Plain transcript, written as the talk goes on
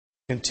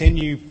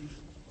Continue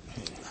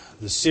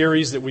the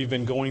series that we've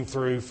been going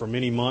through for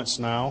many months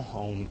now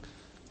on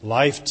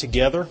life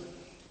together.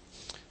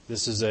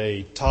 This is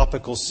a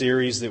topical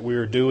series that we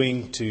are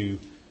doing to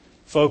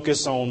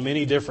focus on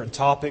many different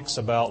topics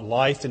about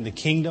life in the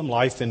kingdom,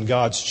 life in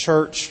God's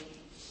church,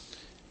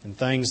 and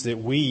things that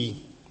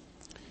we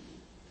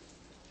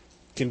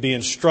can be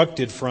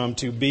instructed from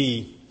to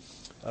be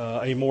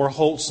a more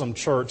wholesome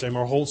church, a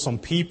more wholesome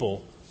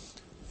people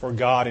for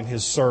God and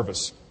His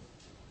service.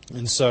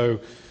 And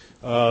so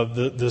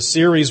the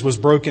series was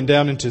broken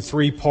down into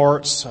three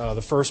parts.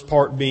 The first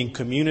part being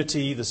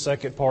community, the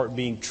second part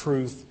being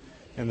truth,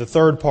 and the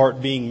third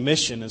part being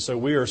mission. And so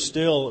we are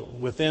still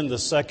within the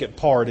second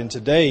part. And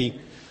today,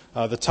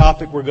 the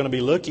topic we're going to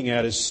be looking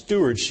at is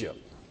stewardship.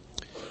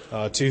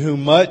 To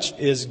whom much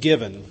is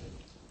given,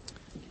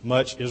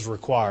 much is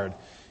required.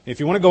 If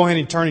you want to go ahead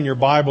and turn in your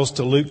Bibles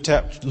to Luke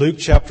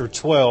chapter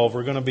 12,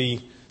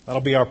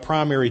 that'll be our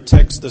primary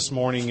text this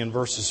morning in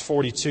verses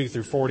 42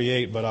 through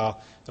 48, but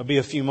there'll be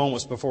a few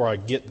moments before I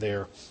get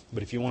there.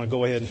 But if you want to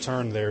go ahead and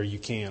turn there, you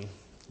can.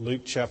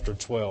 Luke chapter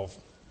 12.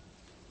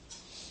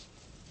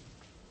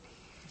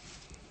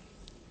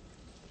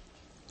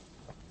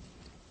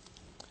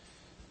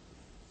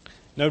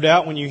 No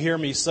doubt when you hear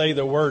me say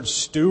the word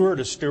steward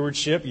or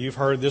stewardship, you've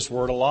heard this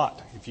word a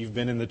lot. If you've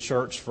been in the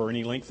church for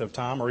any length of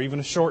time or even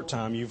a short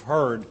time, you've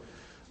heard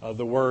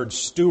the word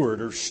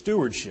steward or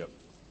stewardship.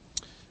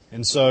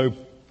 And so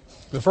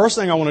the first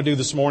thing I want to do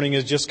this morning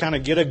is just kind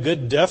of get a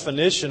good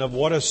definition of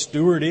what a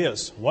steward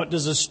is. What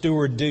does a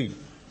steward do?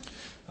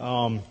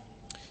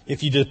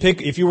 If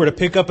you were to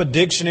pick up a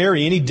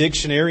dictionary, any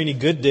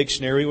good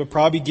dictionary, it would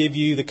probably give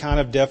you the kind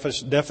of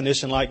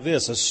definition like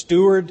this. A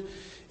steward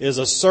is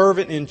a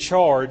servant in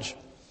charge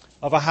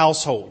of a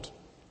household.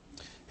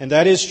 And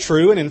that is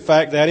true, and in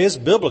fact, that is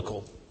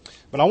biblical.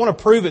 But I want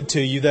to prove it to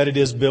you that it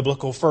is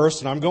biblical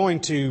first, and I'm going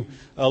to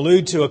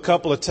allude to a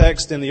couple of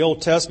texts in the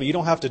Old Testament. You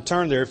don't have to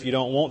turn there if you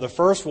don't want. The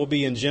first will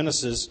be in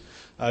Genesis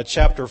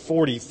chapter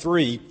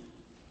 43,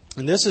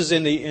 and this is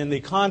in the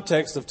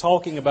context of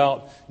talking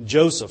about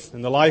Joseph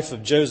and the life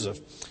of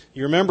Joseph.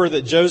 You remember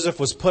that Joseph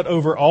was put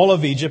over all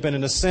of Egypt, and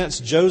in a sense,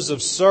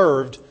 Joseph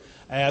served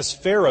as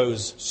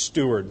Pharaoh's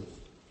steward.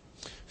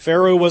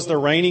 Pharaoh was the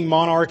reigning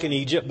monarch in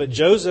Egypt, but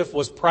Joseph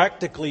was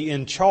practically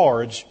in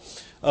charge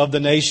of the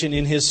nation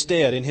in his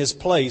stead, in his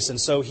place.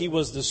 And so he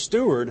was the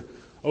steward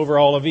over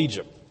all of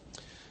Egypt.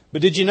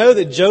 But did you know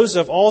that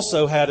Joseph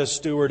also had a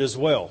steward as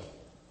well?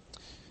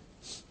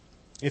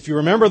 If you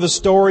remember the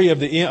story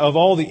of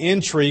all the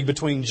intrigue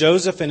between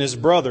Joseph and his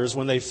brothers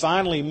when they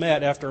finally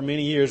met after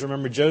many years,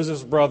 remember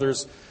Joseph's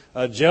brothers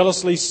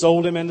jealously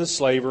sold him into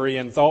slavery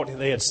and thought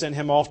they had sent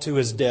him off to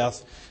his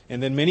death.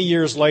 And then many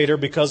years later,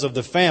 because of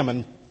the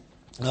famine,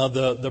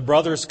 the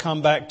brothers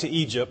come back to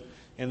Egypt.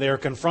 And they are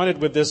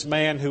confronted with this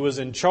man who was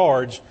in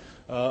charge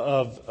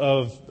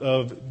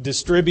of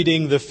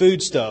distributing the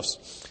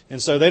foodstuffs.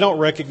 And so they don't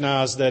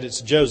recognize that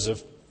it's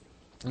Joseph.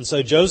 And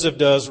so Joseph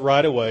does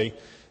right away.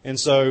 And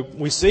so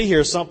we see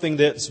here something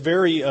that's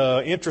very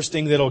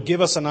interesting that'll give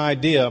us an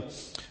idea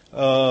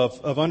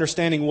of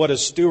understanding what a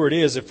steward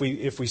is. If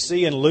we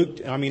see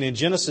in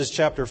Genesis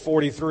chapter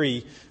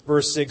 43,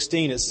 verse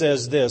 16, it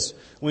says this: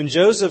 When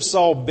Joseph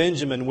saw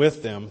Benjamin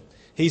with them,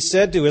 he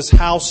said to his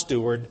house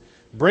steward,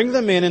 "Bring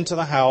the men into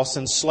the house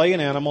and slay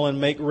an animal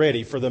and make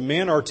ready, for the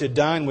men are to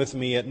dine with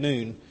me at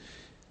noon."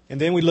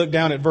 And then we look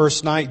down at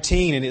verse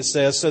 19 and it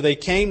says, "So they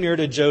came near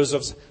to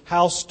Joseph's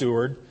house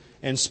steward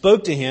and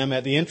spoke to him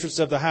at the entrance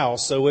of the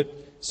house." So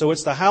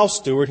it's the house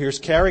steward who's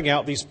carrying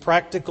out these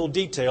practical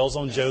details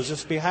on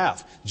Joseph's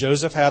behalf.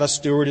 Joseph had a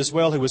steward as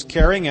well who was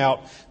carrying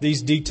out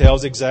these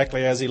details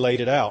exactly as he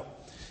laid it out.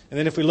 And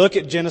then if we look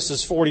at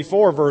Genesis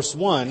 44 verse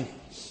 1,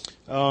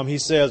 he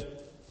says,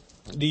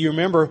 do you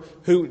remember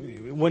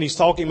when he's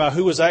talking about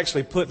who was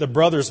actually put the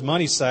brothers'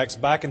 money sacks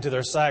back into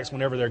their sacks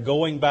whenever they're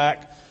going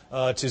back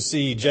to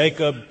see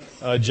Jacob?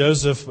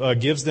 Joseph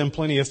gives them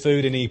plenty of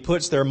food and he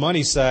puts their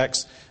money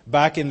sacks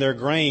back in their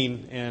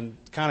grain and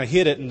kind of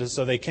hid it, and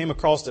so they came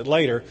across it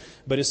later.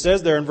 But it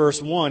says there in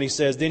verse 1, he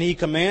says, "Then he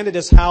commanded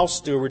his house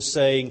steward,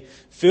 saying,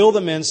 Fill the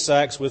men's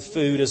sacks with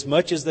food as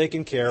much as they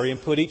can carry, and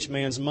put each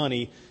man's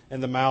money in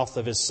the mouth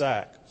of his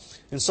sack."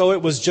 And so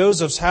it was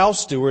Joseph's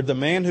house steward, the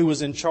man who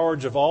was in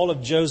charge of all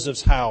of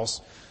Joseph's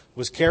house,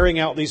 was carrying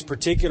out these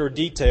particular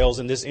details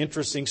in this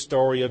interesting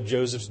story of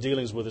Joseph's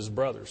dealings with his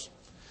brothers.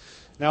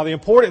 Now the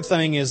important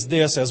thing is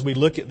this as we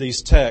look at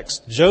these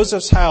texts.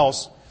 Joseph's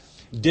house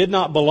did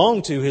not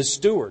belong to his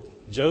steward.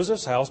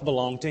 Joseph's house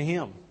belonged to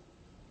him.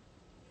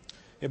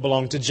 It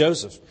belonged to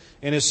Joseph.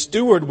 And his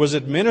steward was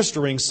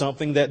administering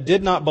something that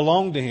did not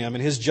belong to him.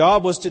 And his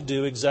job was to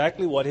do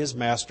exactly what his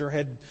master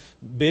had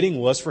bidding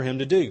was for him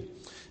to do.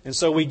 And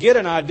so we get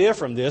an idea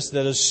from this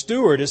that a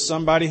steward is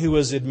somebody who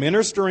is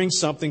administering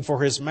something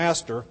for his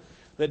master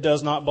that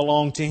does not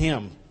belong to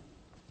him.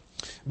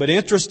 But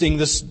interestingly,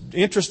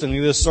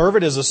 the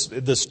steward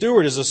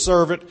is a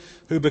servant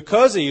who,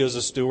 because he is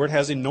a steward,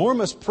 has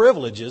enormous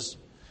privileges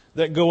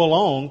that go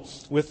along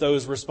with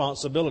those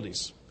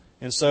responsibilities.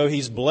 And so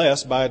he's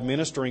blessed by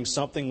administering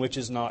something which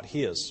is not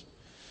his.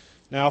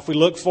 Now, if we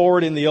look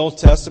forward in the Old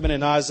Testament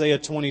in Isaiah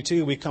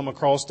 22, we come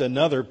across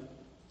another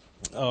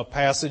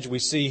passage we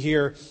see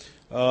here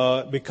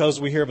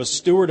because we hear of a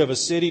steward of a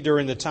city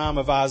during the time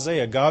of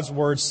Isaiah. God's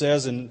Word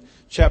says in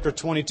chapter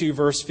 22,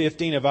 verse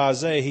 15 of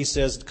Isaiah, He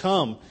says,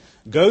 "Come,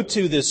 go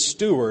to this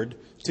steward,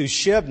 to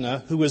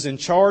Shebna, who is in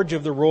charge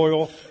of the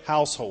royal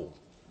household."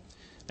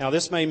 Now,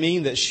 this may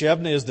mean that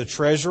Shebna is the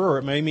treasurer, or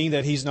it may mean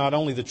that he's not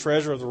only the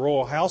treasurer of the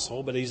royal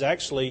household, but he's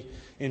actually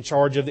in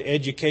charge of the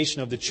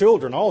education of the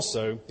children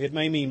also. It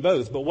may mean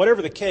both. But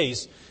whatever the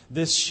case,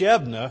 this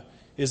Shebna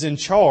is in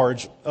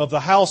charge of the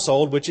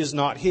household, which is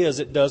not his.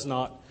 It does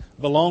not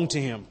belong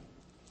to him.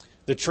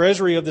 The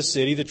treasury of the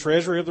city, the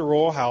treasury of the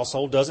royal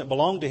household doesn't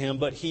belong to him,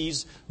 but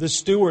he's the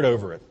steward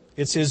over it.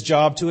 It's his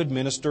job to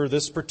administer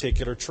this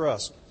particular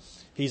trust.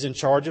 He's in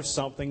charge of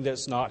something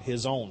that's not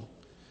his own.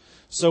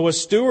 So a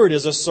steward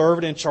is a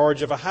servant in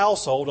charge of a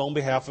household on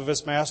behalf of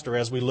his master,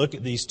 as we look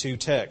at these two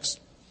texts.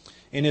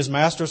 In his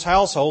master's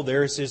household,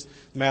 there is his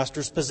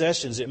master's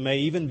possessions. It may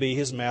even be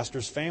his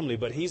master's family,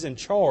 but he's in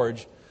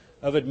charge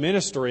of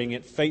administering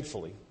it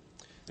faithfully.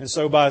 And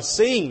so by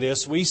seeing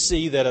this, we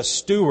see that a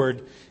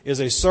steward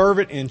is a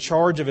servant in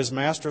charge of his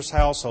master's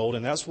household,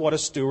 and that's what a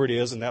steward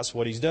is, and that's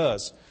what he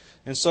does.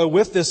 And so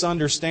with this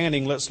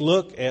understanding, let's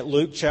look at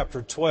Luke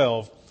chapter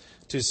 12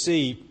 to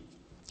see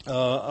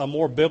a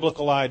more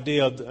biblical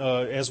idea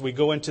as we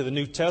go into the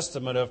New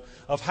Testament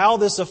of how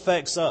this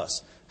affects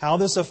us, how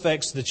this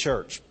affects the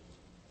church.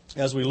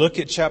 As we look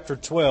at chapter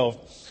 12,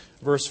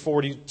 verse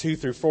 42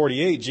 through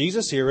 48,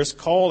 Jesus here is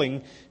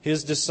calling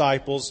his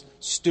disciples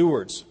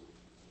stewards.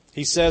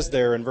 He says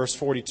there in verse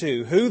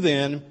 42, "Who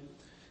then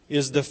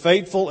is the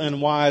faithful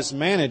and wise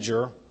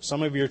manager,"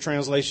 some of your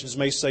translations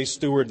may say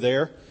steward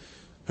there,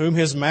 "whom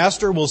his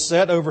master will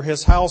set over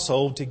his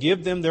household to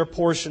give them their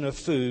portion of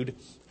food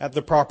at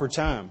the proper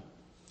time.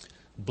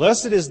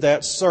 Blessed is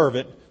that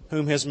servant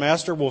whom his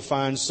master will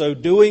find so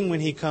doing when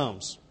he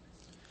comes.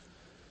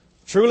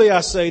 Truly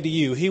I say to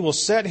you, he will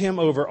set him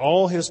over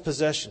all his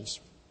possessions.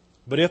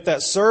 But if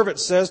that servant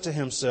says to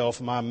himself,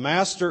 'My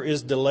master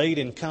is delayed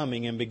in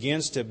coming,' and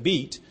begins to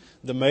beat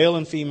the male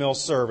and female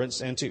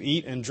servants, and to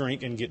eat and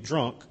drink and get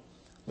drunk,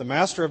 the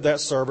master of that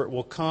servant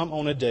will come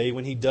on a day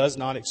when he does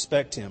not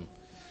expect him,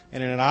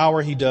 and in an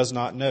hour he does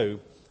not know,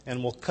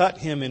 and will cut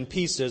him in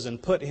pieces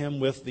and put him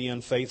with the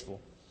unfaithful.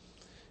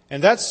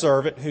 And that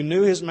servant who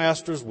knew his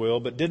master's will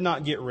but did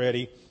not get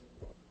ready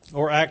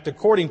or act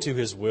according to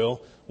his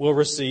will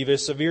receive a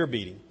severe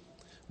beating.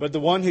 But the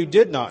one who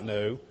did not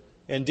know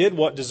and did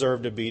what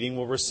deserved a beating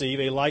will receive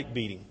a light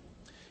beating.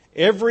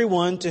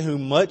 Everyone to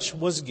whom much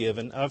was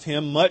given, of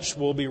him much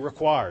will be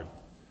required.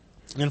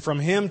 And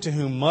from him to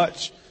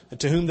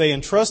whom they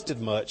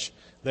entrusted much,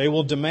 they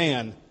will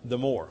demand the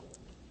more."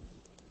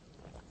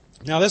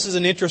 Now, this is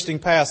an interesting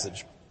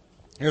passage.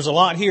 There's a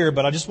lot here,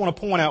 but I just want to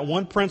point out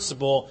one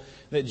principle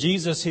that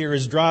Jesus here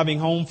is driving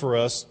home for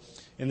us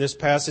in this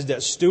passage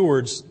that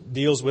stewards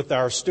deals with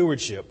our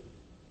stewardship.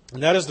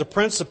 And that is the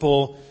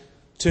principle,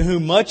 to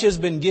whom much has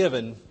been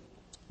given,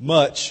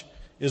 much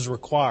is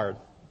required.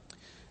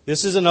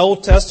 This is an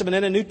Old Testament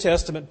and a New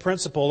Testament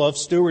principle of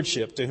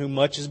stewardship. To whom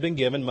much has been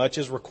given, much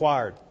is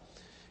required.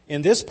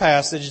 In this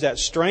passage, that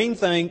strange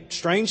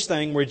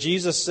thing where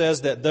Jesus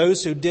says that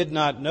those who did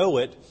not know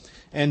it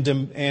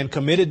and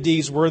committed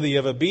deeds worthy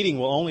of a beating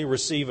will only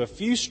receive a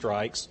few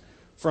strikes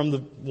from the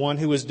one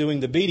who is doing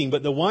the beating.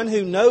 But the one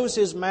who knows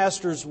his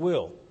master's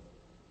will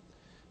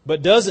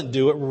but doesn't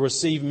do it will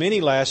receive many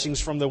lashings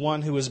from the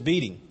one who is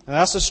beating. And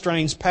that's a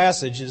strange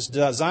passage. It's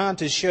designed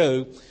to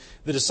show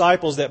the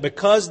disciples that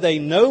because they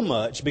know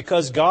much,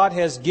 because God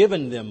has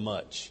given them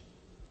much,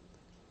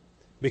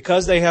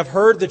 because they have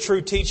heard the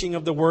true teaching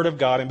of the Word of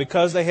God, and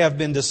because they have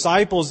been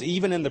disciples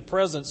even in the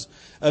presence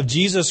of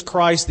Jesus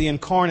Christ, the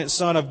incarnate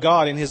Son of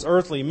God, in His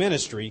earthly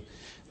ministry,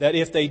 that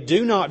if they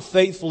do not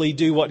faithfully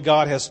do what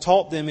God has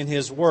taught them in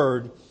His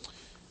Word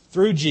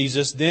through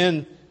Jesus,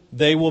 then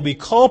they will be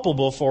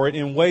culpable for it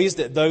in ways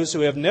that those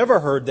who have never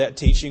heard that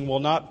teaching will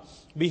not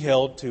be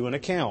held to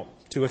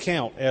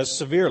account as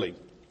severely.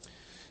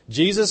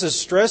 Jesus is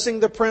stressing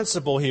the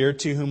principle here,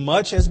 to whom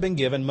much has been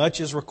given, much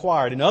is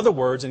required. In other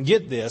words, and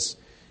get this,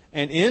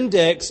 an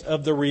index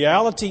of the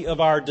reality of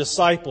our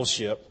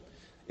discipleship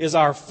is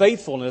our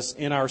faithfulness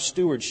in our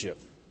stewardship.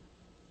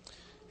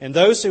 And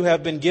those who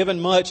have been given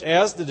much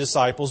as the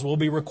disciples will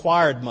be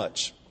required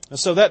much. And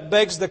so that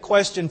begs the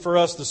question for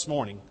us this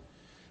morning.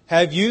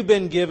 Have you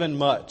been given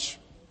much?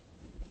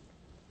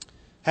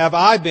 Have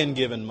I been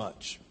given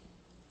much?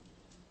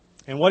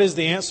 And what is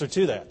the answer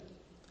to that?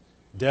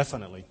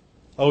 Definitely.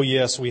 Oh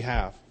yes, we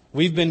have.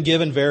 We've been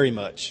given very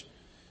much.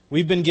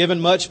 We've been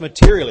given much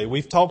materially.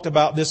 We've talked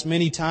about this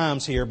many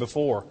times here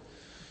before.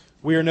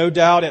 We are no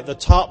doubt at the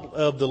top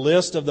of the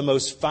list of the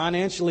most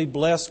financially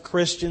blessed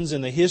Christians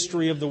in the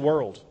history of the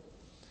world.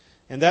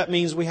 And that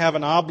means we have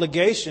an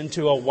obligation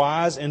to a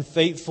wise and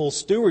faithful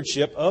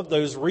stewardship of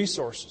those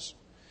resources.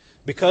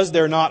 Because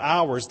they're not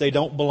ours, they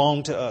don't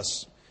belong to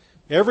us.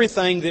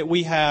 Everything that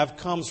we have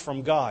comes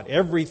from God.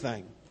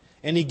 Everything.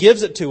 And He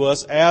gives it to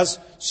us as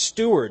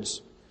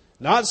stewards,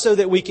 not so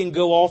that we can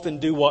go off and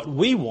do what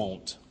we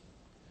want,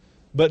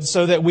 but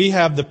so that we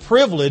have the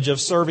privilege of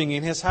serving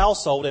in His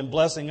household and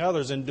blessing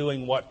others and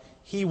doing what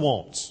He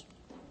wants.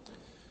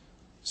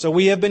 So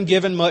we have been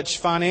given much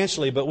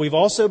financially, but we've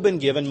also been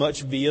given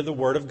much via the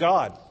Word of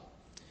God.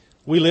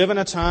 We live in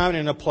a time and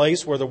in a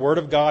place where the Word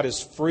of God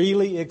is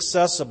freely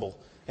accessible,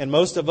 and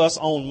most of us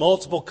own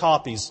multiple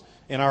copies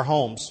in our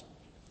homes.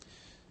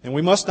 And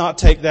we must not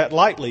take that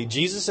lightly.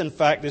 Jesus, in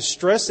fact, is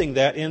stressing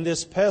that in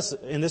this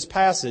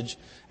passage,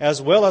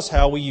 as well as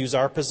how we use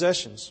our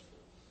possessions.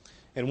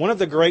 And one of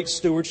the great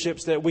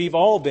stewardships that we've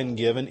all been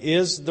given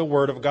is the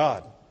Word of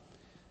God.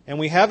 And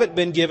we haven't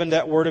been given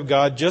that Word of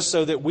God just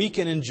so that we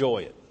can enjoy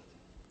it.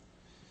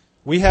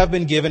 We have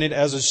been given it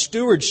as a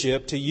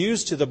stewardship to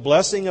use to the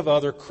blessing of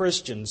other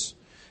Christians,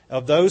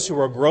 of those who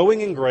are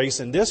growing in grace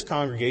in this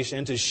congregation,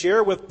 and to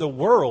share with the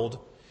world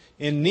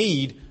in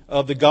need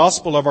of the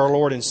gospel of our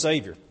Lord and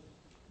Savior.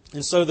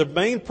 And so the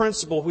main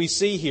principle we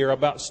see here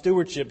about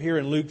stewardship here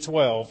in Luke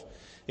 12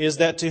 is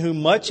that to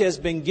whom much has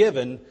been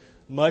given,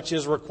 much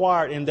is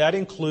required, and that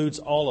includes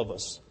all of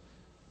us.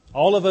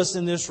 All of us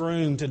in this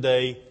room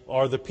today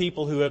are the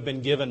people who have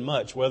been given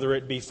much, whether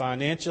it be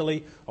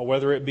financially or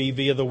whether it be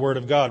via the Word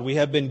of God. We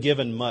have been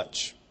given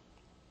much.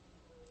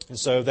 And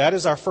so that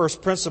is our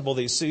first principle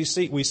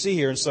that we see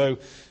here. And so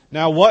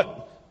now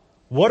what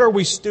are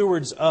we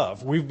stewards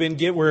of?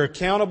 We're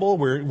accountable.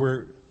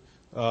 We're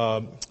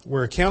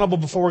accountable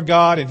before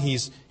God, and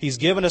He's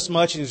given us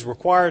much and He's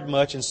required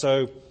much. And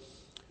so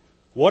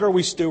what are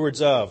we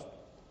stewards of?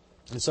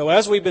 And so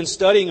as we've been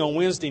studying on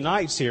Wednesday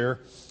nights here,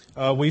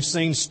 we've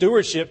seen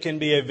stewardship can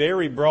be a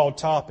very broad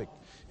topic.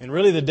 And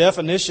really the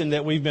definition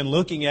that we've been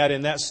looking at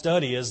in that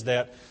study is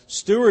that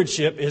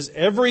stewardship is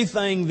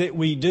everything that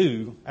we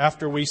do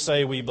after we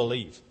say we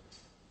believe.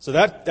 So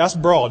that's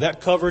broad.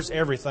 That covers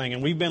everything.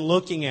 And we've been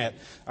looking at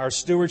our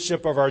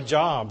stewardship of our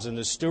jobs and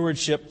the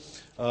stewardship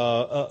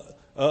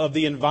of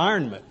the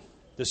environment,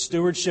 the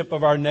stewardship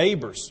of our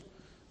neighbors.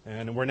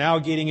 And we're now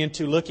getting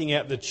into looking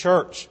at the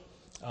church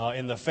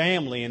and the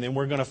family. And then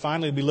we're going to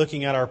finally be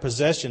looking at our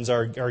possessions,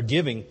 our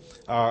giving,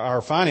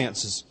 our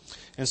finances.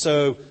 And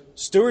so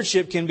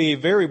stewardship can be a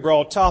very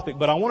broad topic,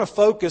 but I want to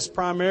focus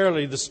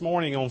primarily this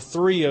morning on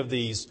three of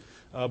these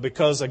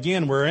because,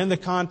 again, we're in the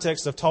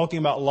context of talking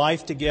about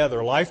life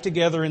together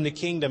in the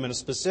kingdom, and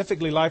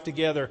specifically life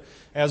together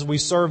as we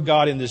serve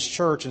God in this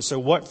church. And so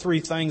what three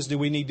things do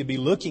we need to be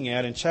looking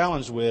at and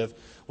challenged with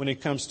when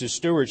it comes to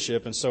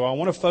stewardship? And so I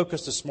want to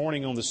focus this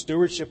morning on the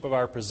stewardship of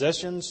our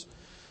possessions,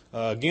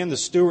 again, the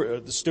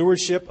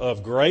stewardship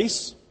of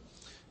grace,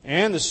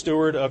 and the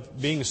steward of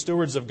being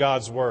stewards of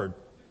God's Word.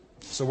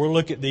 So we'll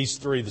look at these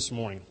three this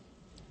morning.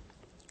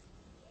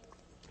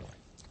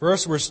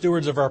 First, we're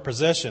stewards of our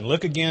possession.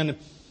 Look again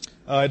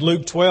at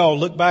Luke 12.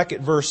 Look back at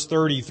verse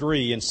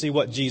 33 and see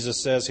what Jesus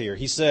says here.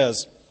 He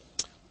says,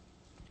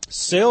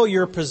 "Sell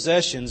your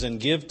possessions and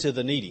give to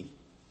the needy."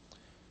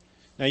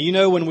 Now, you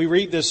know, when we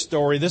read this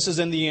story, this is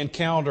in the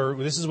encounter.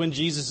 This is when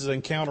Jesus is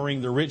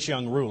encountering the rich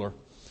young ruler.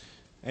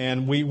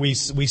 And we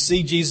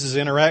see Jesus'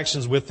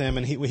 interactions with them,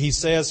 and he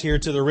says here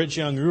to the rich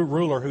young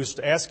ruler who's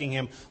asking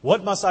him,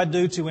 "What must I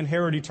do to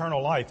inherit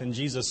eternal life?" And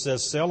Jesus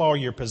says, "Sell all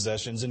your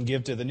possessions and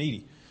give to the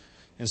needy."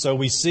 And so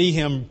we see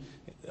him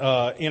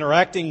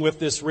interacting with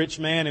this rich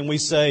man, and we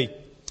say,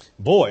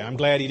 "Boy, I'm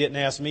glad he didn't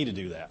ask me to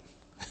do that."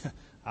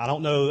 I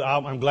don't know.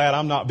 I'm glad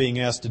I'm not being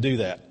asked to do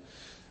that.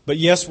 But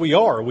yes, we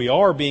are. We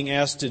are being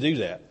asked to do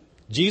that.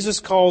 Jesus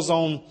calls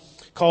on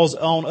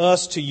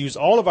us to use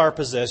all of our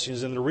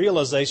possessions in the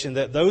realization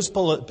that those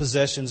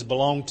possessions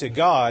belong to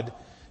God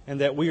and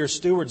that we are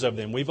stewards of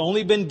them. We've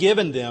only been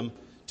given them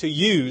to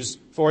use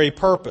for a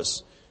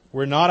purpose.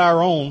 We're not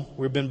our own.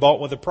 We've been bought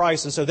with a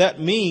price. And so that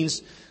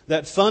means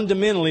that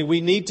fundamentally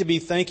we need to be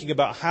thinking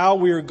about how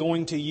we're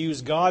going to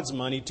use God's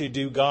money to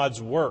do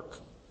God's work.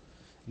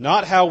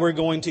 Not how we're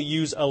going to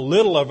use a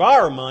little of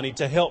our money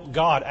to help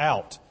God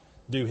out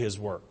do His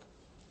work.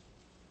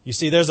 You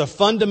see, there's a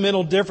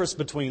fundamental difference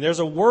there's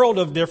a world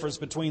of difference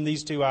between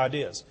these two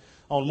ideas.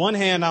 On one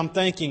hand, I'm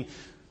thinking,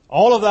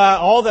 all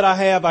that I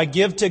have, I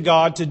give to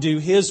God to do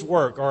His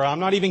work, or I'm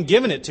not even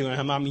giving it to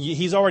Him.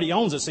 He's already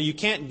owns it, so you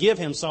can't give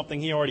Him something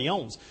He already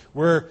owns.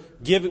 We're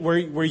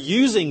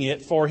using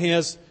it for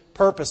His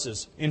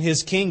purposes in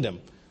His kingdom.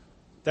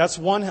 That's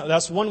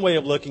one way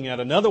of looking at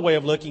it. Another way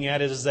of looking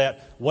at it is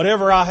that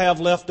whatever I have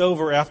left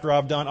over after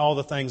I've done all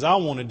the things I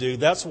want to do,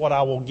 that's what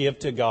I will give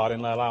to God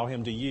and allow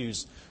Him to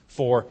use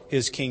for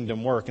His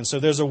kingdom work. And so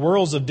there's a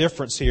world of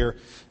difference here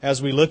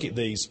as we look at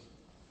these.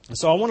 And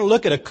so I want to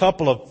look at a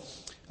couple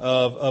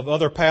of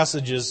other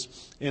passages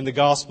in the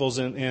Gospels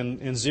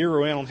and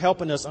zero in on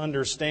helping us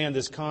understand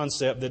this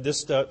concept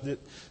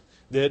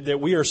that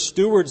we are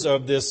stewards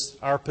of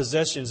our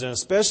possessions and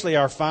especially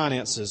our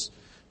finances.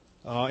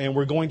 And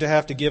we're going to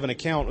have to give an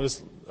account.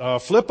 Let's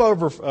flip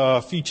over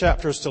a few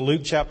chapters to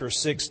Luke chapter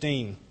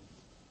 16.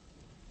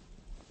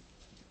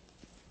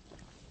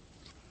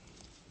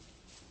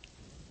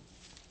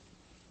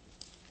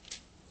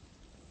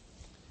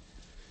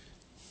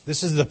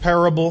 This is the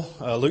parable,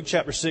 Luke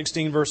chapter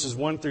 16, verses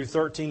 1 through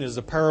 13 is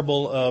the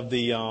parable of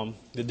the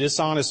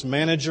dishonest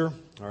manager,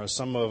 or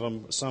some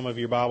of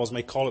your Bibles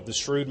may call it the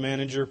shrewd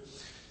manager.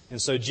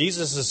 And so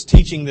Jesus is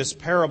teaching this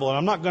parable, and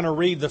I'm not going to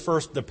read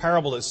the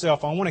parable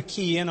itself. I want to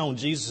key in on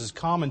Jesus'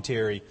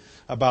 commentary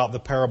about the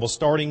parable,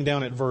 starting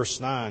down at verse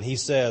 9. He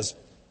says,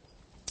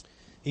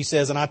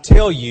 "And I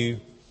tell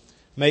you,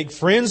 make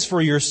friends for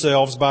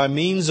yourselves by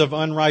means of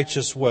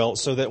unrighteous wealth,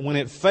 so that when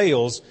it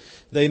fails,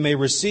 they may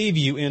receive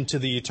you into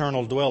the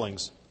eternal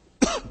dwellings.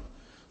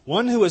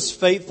 One who is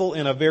faithful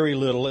in a very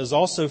little is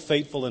also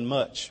faithful in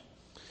much.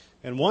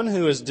 And one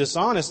who is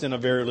dishonest in a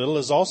very little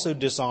is also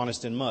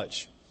dishonest in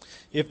much.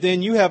 If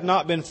then you have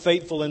not been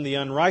faithful in the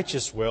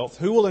unrighteous wealth,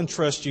 who will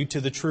entrust you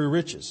to the true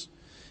riches?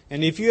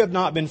 And if you have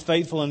not been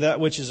faithful in that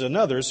which is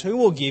another's, who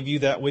will give you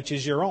that which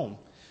is your own?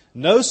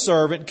 No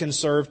servant can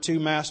serve two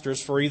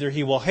masters, for either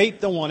he will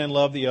hate the one and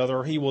love the other,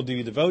 or he will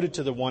be devoted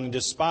to the one and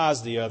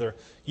despise the other.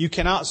 You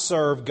cannot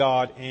serve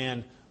God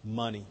and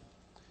money."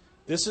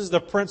 This is the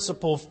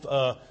principal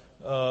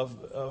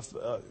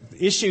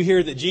issue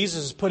here that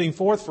Jesus is putting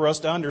forth for us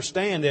to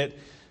understand, that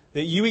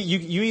you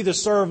either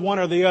serve one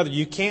or the other.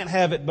 You can't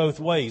have it both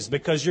ways,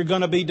 because you're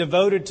going to be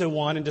devoted to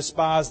one and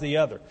despise the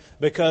other.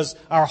 Because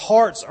our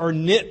hearts are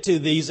knit to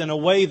these in a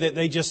way that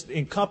they just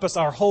encompass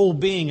our whole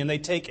being, and they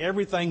take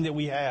everything that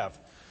we have.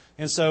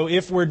 And so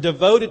if we're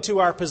devoted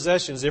to our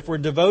possessions, if we're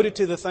devoted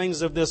to the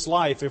things of this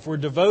life, if we're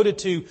devoted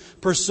to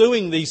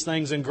pursuing these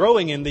things and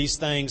growing in these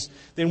things,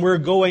 then we're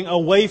going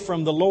away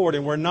from the Lord,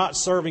 and we're not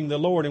serving the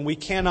Lord, and we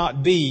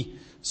cannot be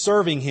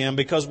serving Him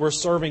because we're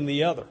serving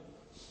the other.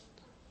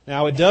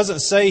 Now, it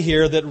doesn't say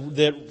here that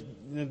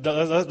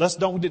let's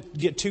don't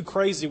get too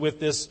crazy with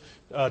this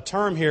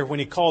term here when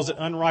he calls it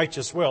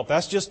unrighteous wealth.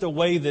 That's just a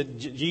way that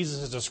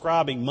Jesus is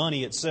describing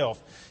money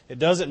itself. It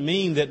doesn't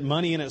mean that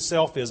money in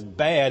itself is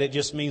bad. It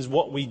just means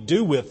what we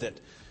do with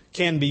it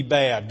can be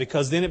bad,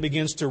 because then it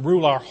begins to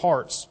rule our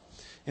hearts.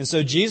 And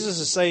so Jesus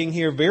is saying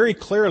here very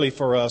clearly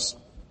for us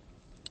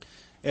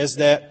is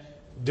that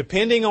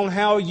depending on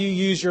how you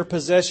use your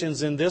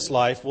possessions in this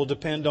life will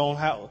depend on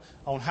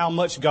how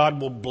much God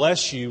will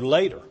bless you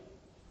later.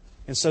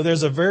 And so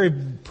there's a very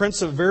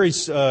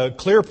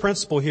clear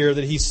principle here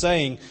that he's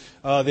saying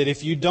that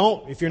if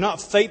you're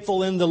not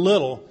faithful in the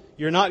little,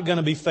 you're not going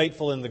to be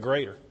faithful in the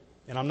greater.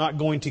 And I'm not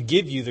going to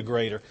give you the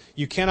greater.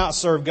 You cannot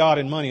serve God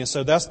and money. And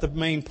so that's the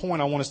main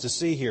point I want us to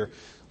see here.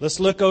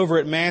 Let's look over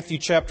at Matthew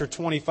chapter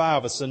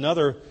 25. It's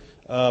another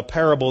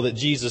parable that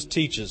Jesus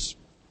teaches.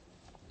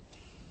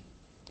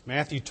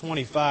 Matthew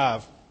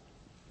 25,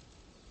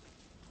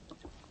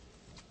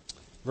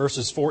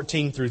 verses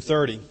 14 through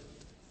 30.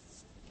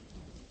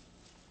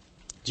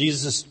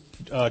 Jesus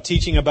is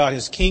teaching about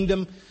His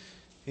kingdom,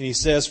 and He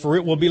says, "For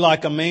it will be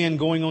like a man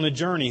going on a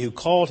journey who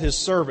called his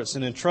servants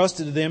and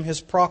entrusted to them his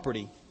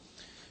property.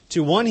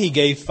 To one he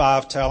gave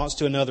 5 talents,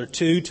 to another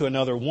 2, to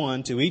another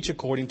 1, to each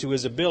according to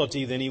his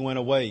ability. Then he went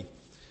away.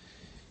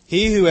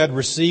 He who had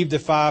received the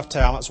 5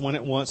 talents went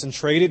at once and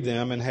traded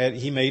them, and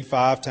he made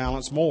 5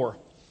 talents more.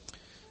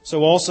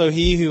 So also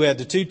he who had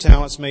the 2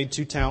 talents made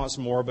 2 talents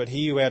more, but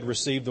he who had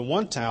received the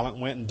 1 talent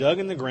went and dug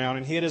in the ground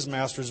and hid his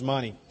master's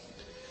money.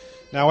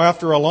 Now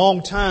after a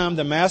long time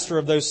the master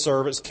of those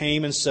servants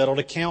came and settled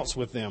accounts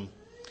with them.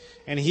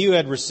 And he who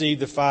had received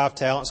the 5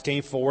 talents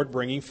came forward,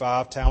 bringing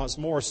 5 talents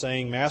more,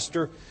 saying,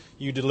 Master,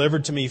 you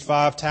delivered to me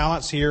 5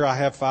 talents. Here I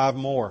have 5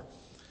 more.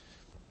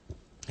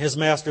 His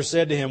master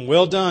said to him,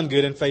 Well done,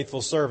 good and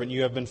faithful servant.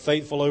 You have been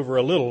faithful over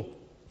a little.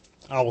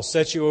 I will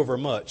set you over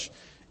much.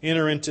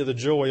 Enter into the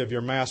joy of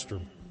your master.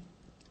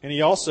 And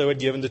he also had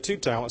given the 2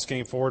 talents,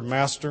 came forward,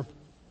 Master,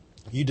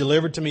 you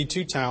delivered to me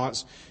 2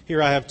 talents.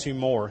 Here I have 2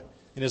 more.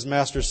 And his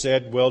master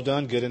said, Well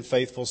done, good and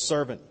faithful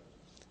servant.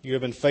 You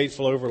have been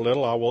faithful over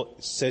little. I will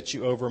set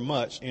you over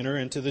much. Enter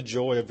into the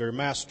joy of your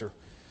master.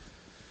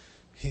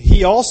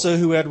 He also,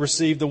 who had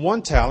received the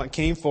 1 talent,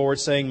 came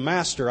forward, saying,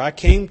 Master,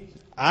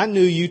 I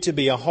knew you to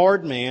be a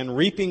hard man,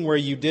 reaping where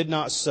you did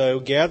not sow,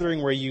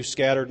 gathering where you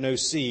scattered no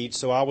seed.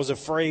 So I was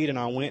afraid, and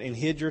I went and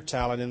hid your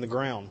talent in the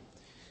ground.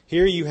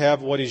 Here you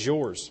have what is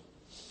yours.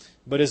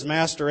 But his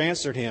master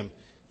answered him,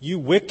 You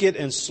wicked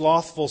and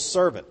slothful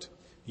servant.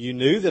 You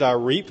knew that I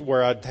reaped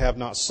where I have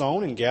not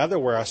sown, and gathered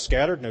where I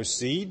scattered no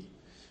seed.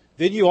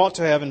 Then you ought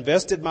to have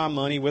invested my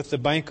money with the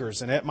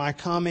bankers, and at my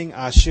coming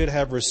I should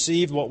have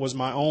received what was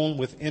my own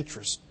with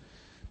interest.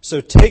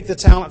 So take the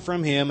talent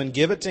from him and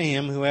give it to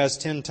him who has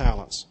 10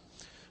 talents.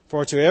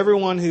 For to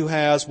everyone who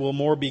has will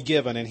more be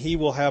given, and he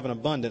will have an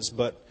abundance.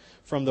 But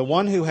from the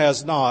one who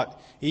has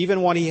not,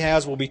 even what he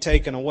has will be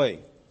taken away.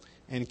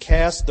 And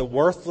cast the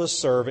worthless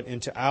servant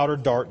into outer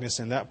darkness,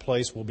 and that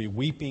place will be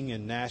weeping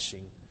and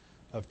gnashing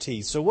of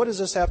teeth. So what does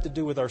this have to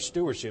do with our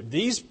stewardship?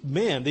 These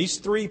men, these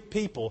 3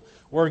 people,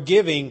 were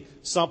giving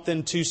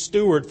something to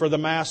steward for the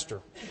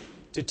master,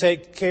 to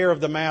take care of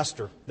the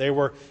master. They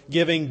were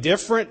giving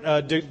different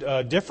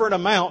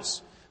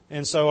amounts,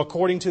 and so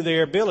according to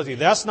their ability.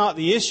 That's not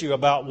the issue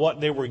about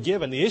what they were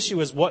given. The issue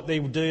is what they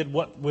did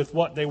with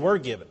what they were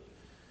given.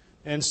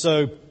 And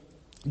so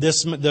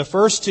The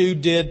first two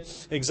did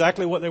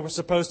exactly what they were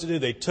supposed to do.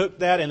 They took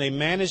that and they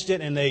managed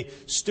it and they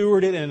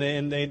stewarded it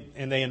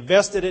and they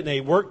invested it and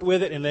they worked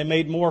with it and they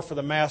made more for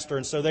the master.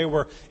 And so they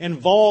were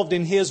involved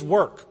in his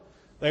work.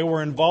 They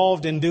were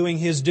involved in doing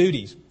his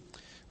duties.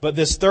 But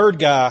this third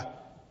guy,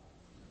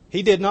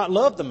 he did not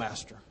love the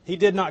master. He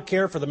did not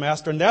care for the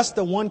master. And that's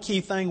the one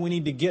key thing we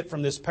need to get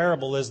from this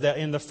parable, is that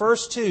in the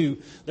first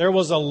two, there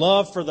was a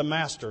love for the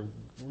master.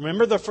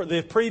 Remember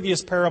the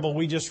previous parable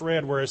we just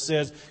read where it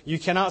says, you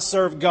cannot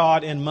serve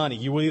God and money.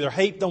 You will either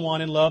hate the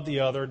one and love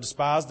the other,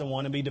 despise the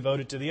one and be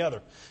devoted to the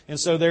other. And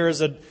so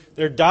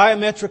they're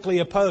diametrically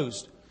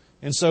opposed.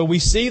 And so we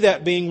see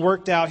that being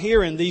worked out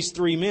here in these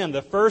three men.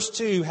 The first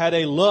two had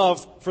a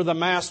love for the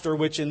master,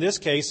 which in this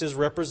case is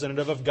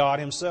representative of God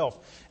Himself.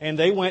 And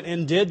they went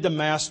and did the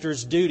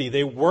master's duty.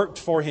 They worked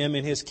for him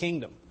in his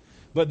kingdom.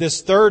 But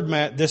this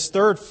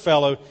third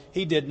fellow,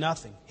 he did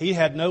nothing. He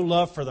had no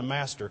love for the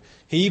master.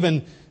 He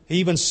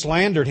even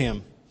slandered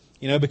him,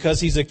 because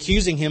he's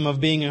accusing him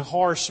of being a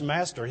harsh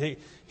master.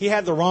 He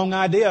had the wrong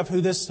idea of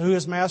who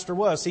his master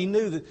was.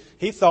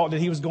 He thought that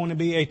he was going to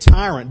be a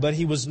tyrant, but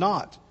he was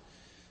not.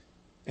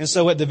 And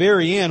so at the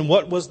very end,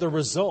 what was the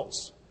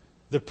results?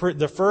 The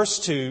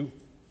first two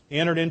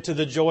entered into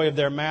the joy of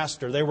their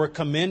master. They were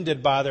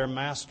commended by their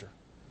master.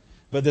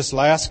 But this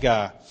last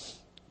guy,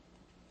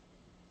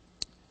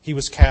 he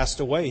was cast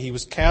away. He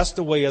was cast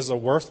away as a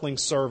worthling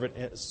servant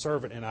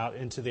and out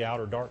into the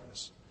outer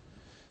darkness.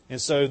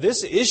 And so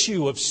this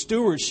issue of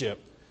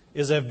stewardship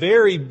is a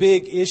very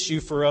big issue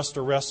for us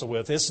to wrestle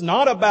with. It's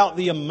not about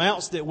the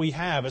amounts that we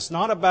have. It's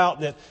not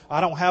about that I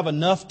don't have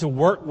enough to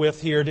work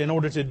with here in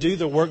order to do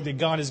the work that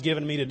God has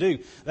given me to do.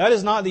 That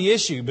is not the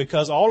issue,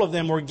 because all of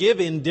them were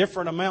given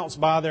different amounts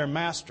by their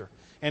master.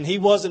 And he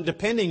wasn't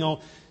depending on,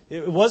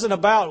 it wasn't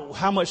about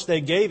how much they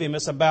gave him.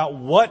 It's about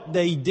what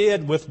they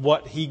did with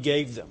what he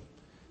gave them.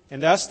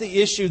 And that's the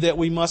issue that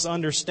we must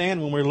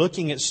understand when we're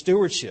looking at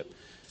stewardship.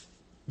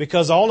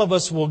 Because all of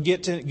us will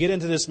get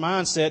into this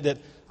mindset that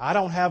I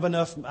don't have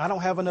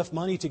enough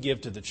money to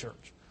give to the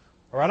church.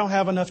 Or I don't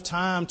have enough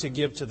time to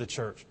give to the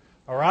church.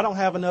 Or I don't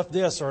have enough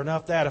this or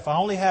enough that. If I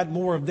only had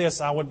more of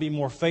this, I would be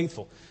more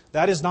faithful.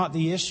 That is not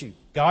the issue.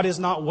 God is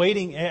not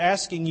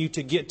asking you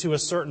to get to a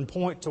certain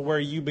point to where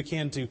you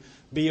begin to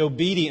be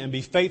obedient and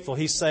be faithful.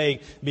 He's saying,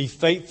 be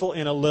faithful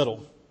in a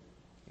little.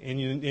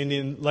 And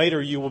then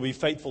later you will be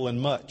faithful in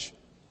much.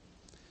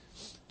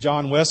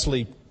 John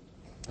Wesley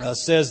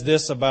says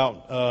this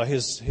about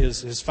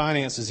his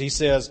finances. He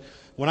says,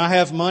 when I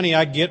have money,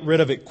 I get rid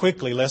of it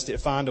quickly, lest it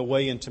find a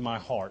way into my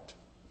heart.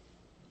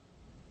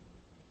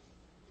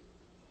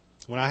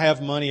 When I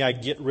have money, I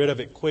get rid of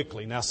it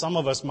quickly. Now, some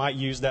of us might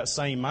use that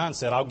same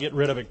mindset. I'll get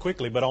rid of it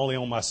quickly, but only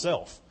on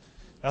myself.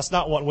 That's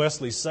not what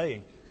Wesley's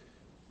saying.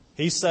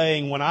 He's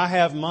saying, when I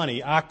have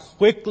money, I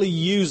quickly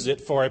use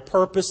it for a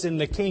purpose in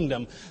the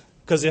kingdom.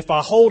 Because if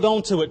I hold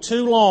on to it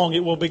too long,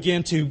 it will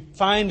begin to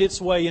find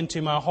its way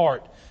into my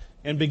heart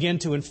and begin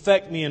to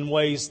infect me in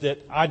ways that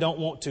I don't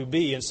want to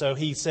be. And so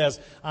he says,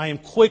 I am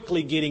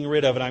quickly getting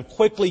rid of it. I'm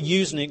quickly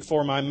using it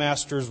for my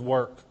master's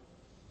work.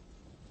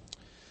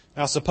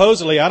 Now,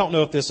 supposedly, I don't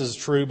know if this is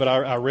true, but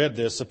I read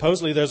this.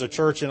 Supposedly, there's a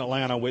church in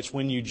Atlanta which,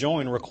 when you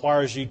join,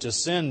 requires you to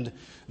send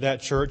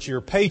that church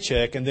your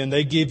paycheck, and then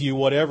they give you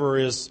whatever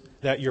is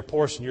that your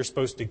portion you're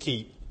supposed to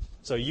keep.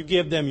 So you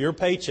give them your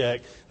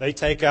paycheck, they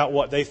take out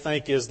what they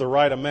think is the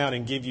right amount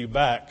and give you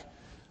back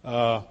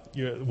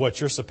what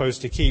you're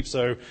supposed to keep.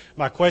 So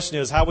my question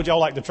is, how would y'all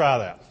like to try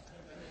that?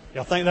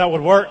 Y'all think that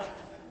would work?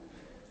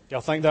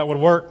 Y'all think that would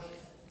work?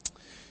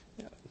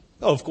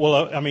 Oh,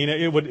 well, I mean,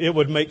 it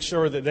would make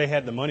sure that they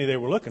had the money they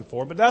were looking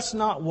for, but that's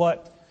not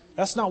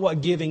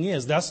what giving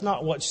is. That's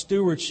not what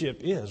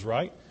stewardship is,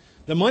 right?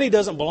 The money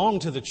doesn't belong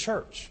to the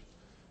church.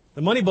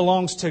 The money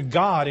belongs to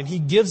God, and He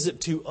gives it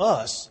to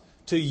us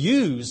to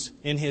use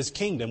in His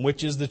kingdom,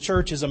 which is the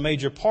church is a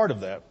major part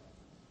of that.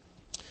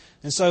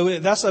 And so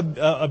that's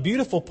a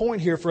beautiful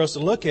point here for us to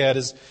look at,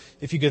 is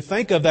if you could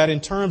think of that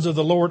in terms of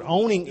the Lord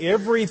owning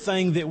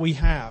everything that we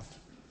have.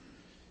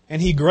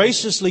 And He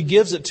graciously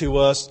gives it to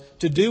us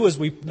to do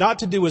not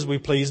to do as we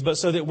please, but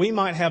so that we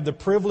might have the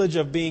privilege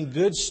of being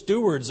good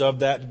stewards of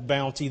that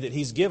bounty that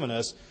He's given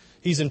us.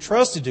 He's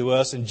entrusted to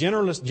us and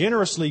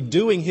generously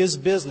doing His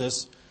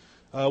business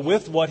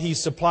with what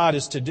He's supplied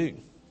us to do.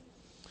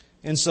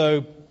 And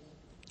so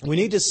we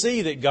need to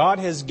see that God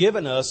has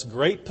given us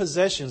great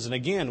possessions. And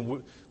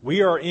again,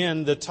 we are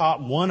in the top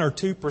 1 or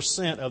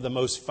 2% of the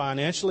most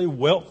financially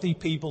wealthy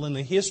people in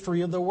the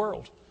history of the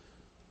world.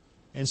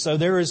 And so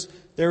there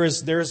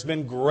has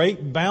been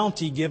great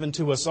bounty given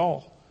to us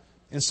all.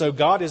 And so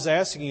God is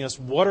asking us,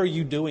 what are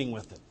you doing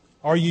with it?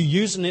 Are you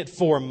using it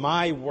for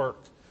my work?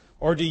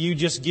 Or do you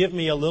just give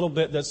me a little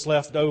bit that's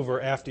left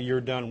over after you're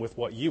done with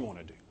what you want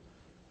to do?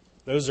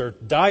 Those are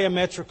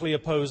diametrically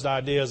opposed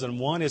ideas, and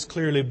one is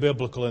clearly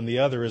biblical and the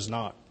other is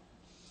not.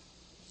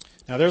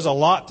 Now, there's a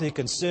lot to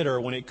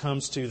consider when it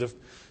comes to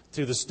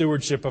to the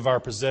stewardship of our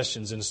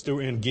possessions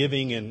and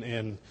giving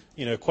and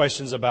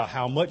questions about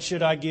how much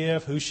should I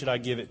give, who should I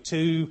give it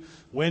to,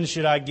 when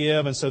should I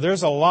give. And so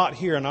there's a lot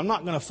here, and I'm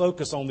not going to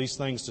focus on these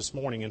things this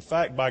morning. In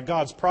fact, by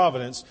God's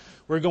providence,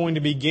 we're going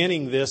to be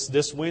beginning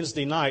this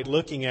Wednesday night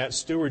looking at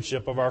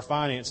stewardship of our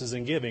finances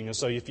and giving. And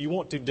so if you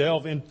want to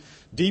delve in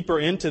deeper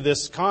into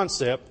this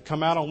concept,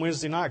 come out on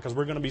Wednesday night, because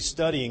we're going to be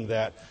studying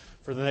that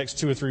for the next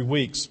 2 or 3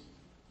 weeks.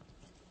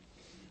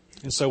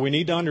 And so we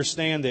need to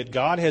understand that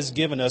God has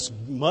given us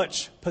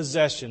much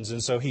possessions,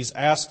 and so He's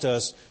asked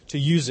us to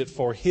use it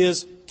for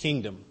His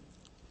kingdom.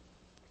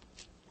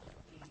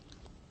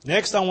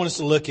 Next, I want us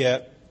to look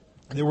at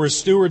that we're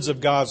stewards of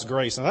God's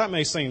grace. Now that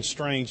may seem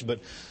strange, but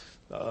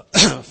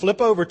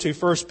flip over to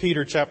 1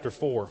 Peter chapter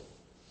 4.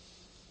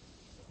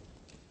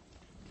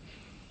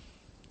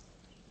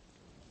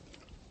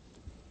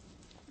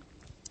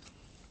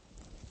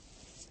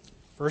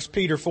 1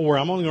 Peter 4,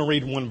 I'm only going to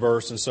read one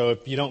verse, and so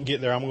if you don't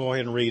get there, I'm going to go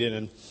ahead and read it,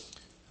 and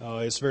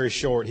it's very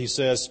short.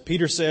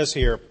 Peter says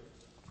here,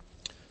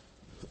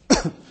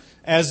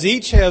 as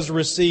each has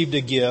received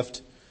a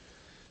gift,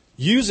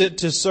 use it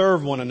to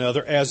serve one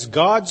another as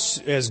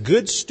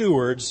good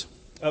stewards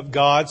of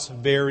God's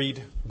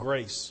varied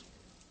grace.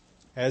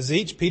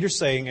 Peter's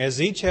saying,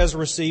 as each has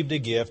received a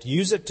gift,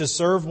 use it to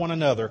serve one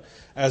another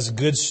as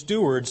good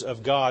stewards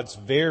of God's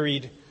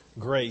varied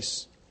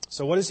grace.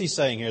 So what is he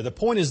saying here? The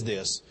point is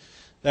this,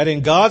 that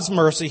in God's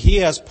mercy, He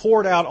has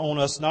poured out on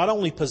us not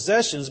only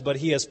possessions, but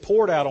He has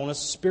poured out on us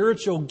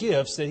spiritual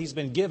gifts that He's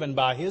been given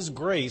by His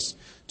grace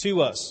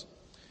to us.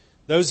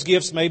 Those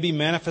gifts may be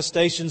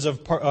manifestations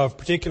of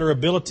particular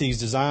abilities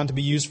designed to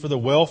be used for the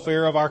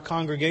welfare of our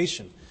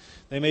congregation.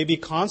 They may be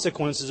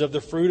consequences of the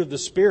fruit of the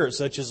Spirit,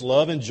 such as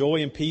love and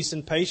joy and peace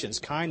and patience,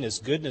 kindness,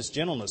 goodness,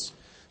 gentleness,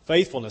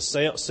 faithfulness,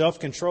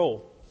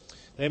 self-control.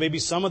 They may be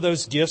some of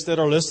those gifts that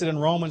are listed in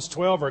Romans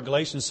 12 or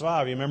Galatians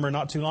 5. You remember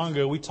not too long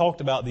ago we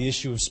talked about the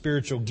issue of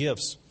spiritual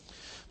gifts.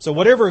 So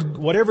whatever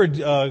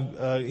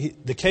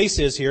the case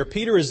is here,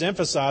 Peter is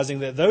emphasizing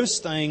that those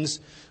things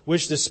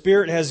which the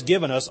Spirit has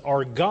given us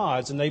are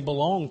God's and they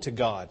belong to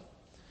God.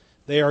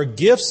 They are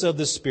gifts of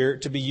the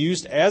Spirit to be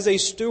used as a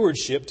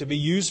stewardship, to be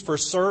used for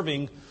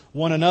serving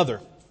one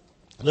another.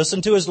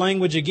 Listen to his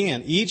language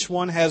again. Each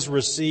one has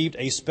received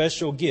a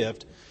special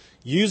gift.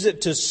 Use it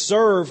to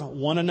serve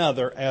one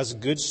another as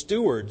good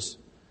stewards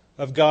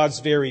of God's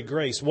varied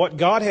grace. What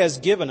God has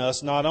given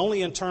us, not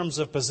only in terms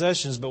of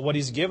possessions, but what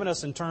He's given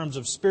us in terms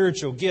of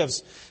spiritual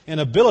gifts and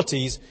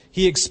abilities,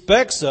 He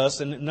expects us,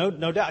 and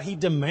no doubt He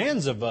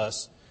demands of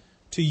us,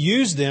 to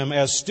use them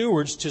as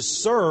stewards to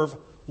serve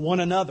one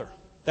another.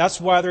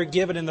 That's why they're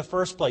given in the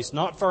first place,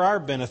 not for our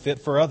benefit,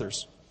 for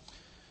others.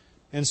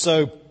 And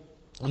so,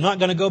 I'm not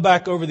going to go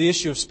back over the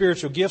issue of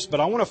spiritual gifts,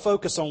 but I want to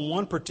focus on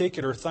one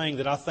particular thing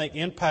that I think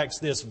impacts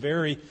this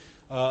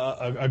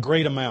a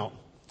great amount.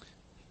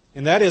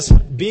 And that is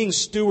being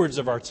stewards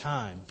of our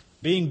time,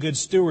 being good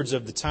stewards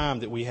of the time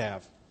that we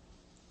have.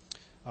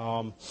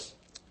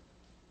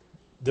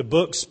 The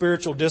book,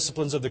 Spiritual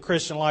Disciplines of the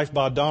Christian Life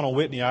by Donald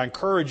Whitney, I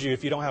encourage you,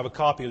 if you don't have a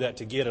copy of that,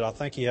 to get it. I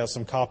think he has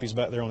some copies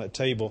back there on that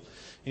table.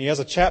 And he has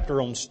a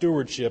chapter on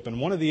stewardship, and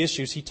one of the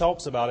issues he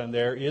talks about in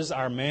there is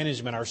our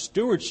management, our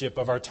stewardship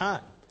of our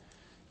time.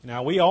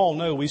 Now, we all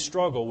know we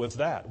struggle with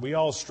that. We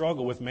all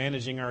struggle with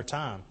managing our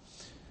time.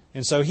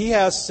 And so he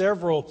has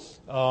several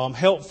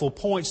helpful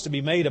points to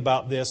be made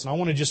about this, and I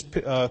want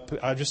to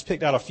I just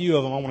picked out a few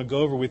of them I want to go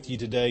over with you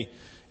today.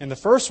 And the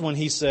first one,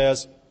 he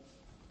says,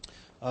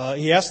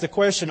 he asks the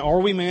question, are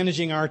we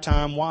managing our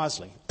time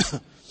wisely?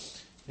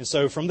 And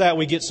so from that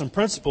we get some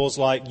principles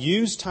like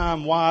use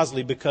time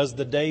wisely because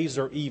the days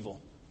are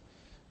evil.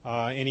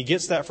 And he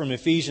gets that from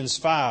Ephesians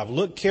 5.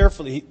 Look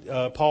carefully,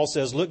 Paul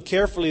says, look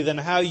carefully then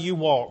how you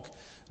walk,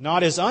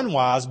 not as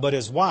unwise, but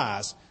as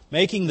wise,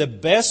 making the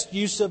best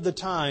use of the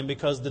time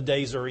because the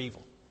days are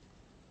evil.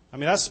 I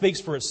mean, that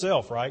speaks for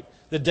itself, right?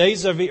 The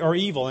days are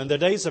evil, and the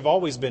days have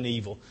always been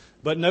evil.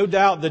 But no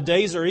doubt the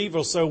days are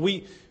evil, so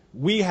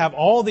we have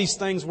all these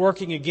things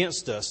working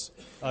against us,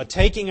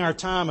 taking our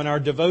time and our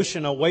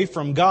devotion away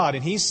from God.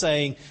 And He's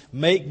saying,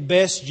 make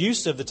best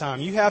use of the time.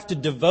 You have to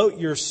devote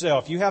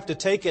yourself. You have to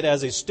take it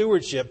as a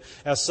stewardship,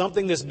 as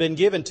something that's been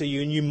given to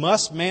you. And you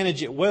must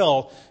manage it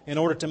well in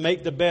order to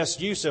make the best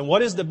use. And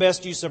what is the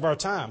best use of our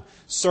time?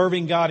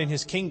 Serving God in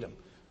His kingdom.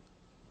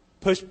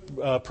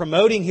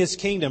 Promoting His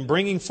kingdom,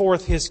 bringing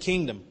forth His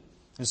kingdom.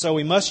 And so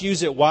we must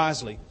use it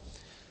wisely.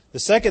 The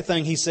second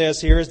thing he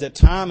says here is that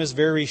time is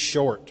very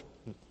short.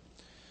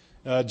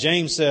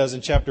 James says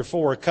in chapter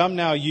 4, come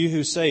now you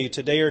who say,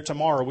 today or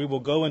tomorrow we will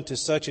go into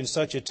such and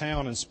such a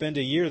town and spend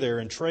a year there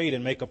and trade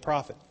and make a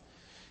profit.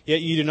 Yet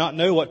you do not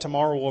know what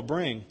tomorrow will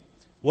bring.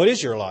 What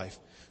is your life?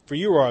 For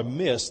you are a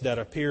mist that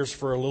appears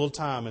for a little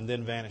time and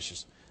then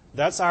vanishes.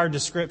 That's our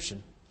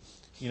description.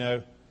 You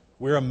know,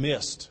 we're a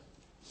mist.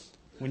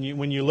 When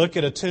you look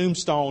at a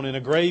tombstone in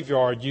a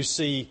graveyard, you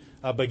see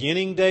a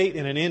beginning date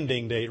and an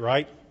ending date,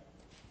 right?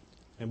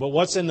 But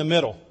what's in the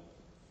middle?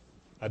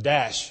 A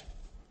dash.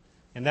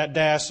 And that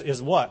dash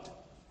is what?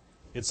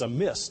 It's a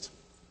mist.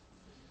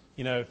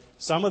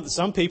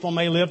 Some people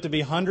may live to be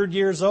 100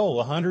 years old,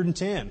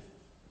 110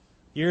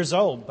 years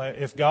old,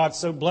 if God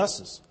so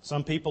blesses.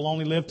 Some people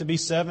only live to be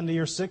 70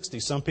 or 60.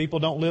 Some people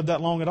don't live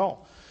that long at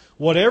all.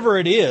 Whatever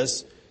it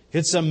is,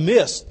 it's a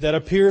mist that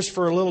appears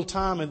for a little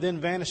time and then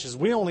vanishes.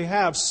 We only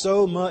have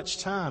so much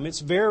time. It's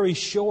very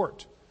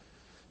short.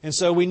 And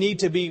so we need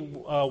to be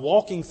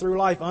walking through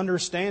life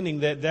understanding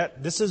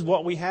that this is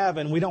what we have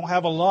and we don't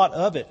have a lot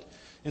of it.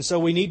 And so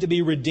we need to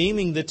be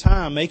redeeming the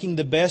time, making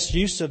the best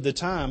use of the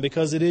time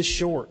because it is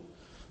short.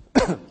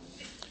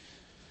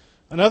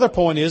 Another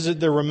point is that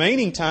the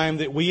remaining time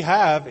that we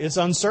have is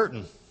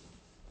uncertain.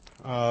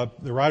 The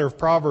writer of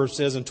Proverbs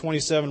says in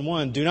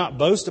 27:1, "Do not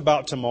boast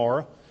about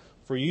tomorrow,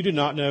 for you do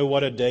not know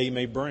what a day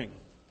may bring."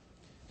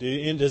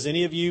 Does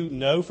any of you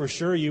know for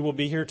sure you will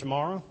be here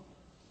tomorrow?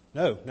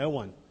 No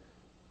one.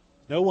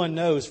 No one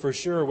knows for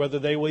sure whether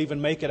they will even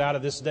make it out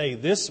of this day.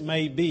 This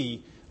may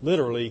be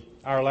literally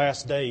our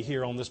last day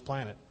here on this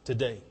planet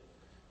today.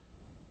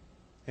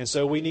 And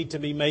so we need to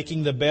be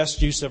making the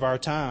best use of our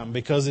time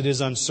because it is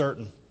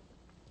uncertain.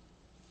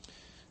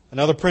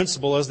 Another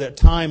principle is that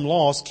time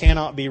lost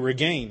cannot be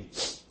regained.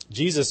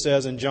 Jesus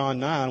says in John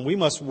 9, "We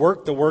must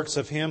work the works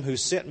of Him who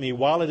sent me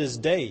while it is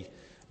day.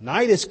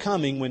 Night is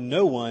coming when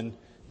no one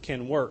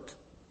can work."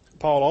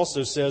 Paul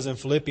also says in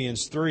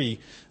Philippians 3,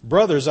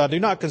 "Brothers, I do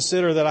not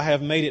consider that I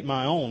have made it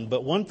my own,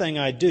 but one thing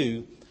I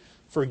do,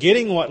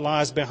 forgetting what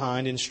lies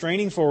behind and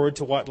straining forward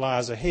to what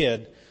lies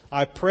ahead,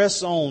 I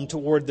press on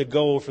toward the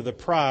goal for the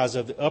prize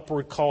of the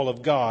upward call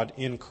of God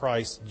in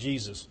Christ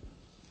Jesus."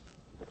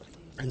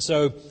 And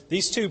so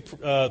these two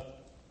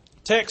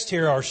texts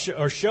here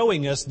are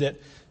showing us that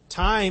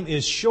time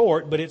is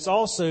short, but it's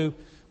also,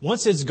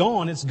 once it's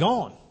gone, it's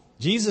gone.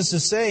 Jesus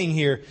is saying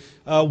here,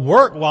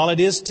 work while it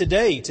is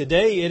today.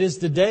 Today it is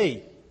the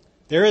day.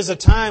 There is a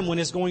time when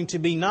it's going to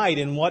be night,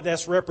 and what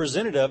that's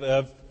representative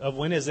of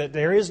when is that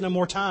there is no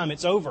more time,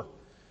 it's over.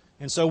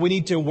 And so we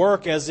need to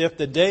work as if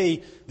the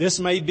day, this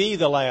may be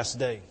the last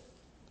day,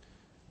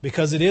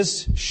 because it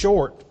is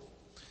short.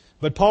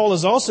 But Paul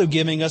is also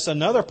giving us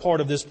another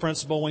part of this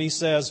principle when he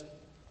says,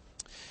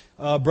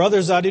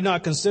 "Brothers, I do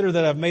not consider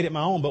that I've made it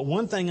my own, but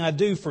one thing I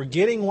do,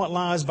 forgetting what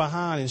lies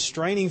behind and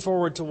straining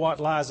forward to what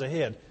lies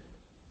ahead,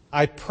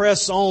 I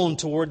press on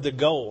toward the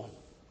goal."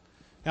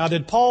 Now,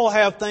 did Paul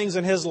have things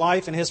in his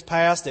life, in his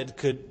past, that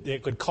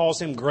could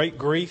cause him great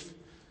grief?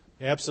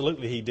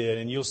 Absolutely he did.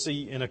 And you'll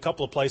see in a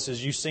couple of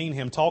places you've seen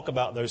him talk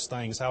about those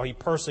things, how he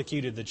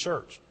persecuted the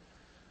church.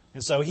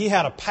 And so he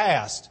had a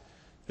past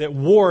that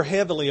wore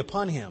heavily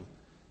upon him.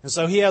 And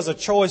so he has a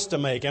choice to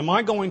make. Am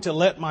I going to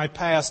let my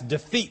past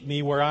defeat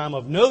me where I'm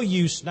of no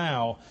use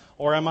now?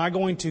 Or am I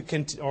going to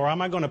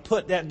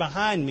put that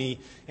behind me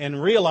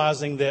and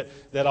realizing that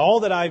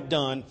all that I've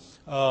done,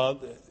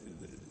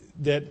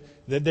 that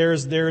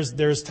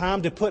there's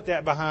time to put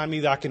that behind me,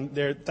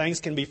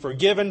 things can be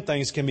forgiven,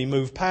 things can be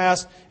moved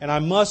past, and I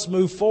must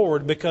move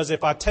forward, because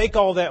if I take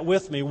all that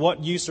with me,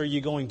 what use are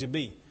you going to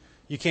be?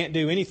 You can't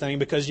do anything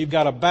because you've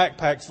got a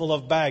backpack full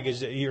of baggage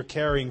that you're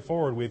carrying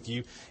forward with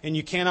you, and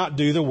you cannot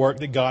do the work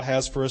that God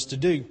has for us to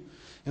do.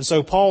 And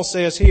so Paul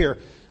says here,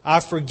 I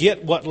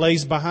forget what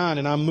lays behind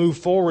and I move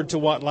forward to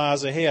what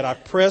lies ahead. I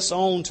press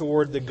on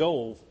toward the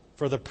goal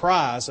for the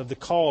prize of the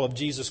call of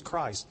Jesus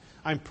Christ.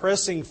 I'm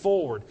pressing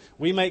forward.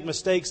 We make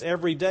mistakes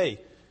every day.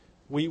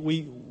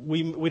 We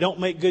don't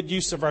make good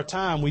use of our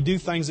time. We do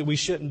things that we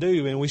shouldn't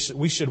do, and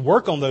we should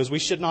work on those. We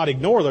should not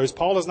ignore those.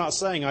 Paul is not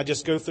saying I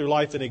just go through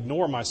life and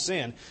ignore my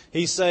sin.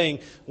 He's saying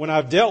when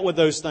I've dealt with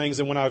those things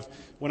and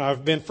when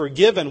I've been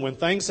forgiven, when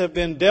things have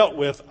been dealt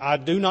with, I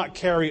do not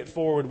carry it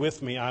forward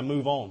with me. I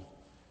move on.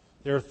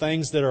 There are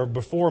things that are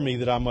before me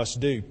that I must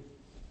do.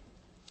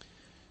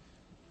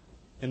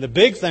 And the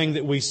big thing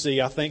that we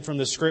see, I think, from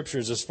the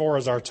Scriptures as far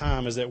as our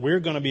time is that we're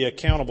going to be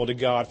accountable to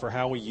God for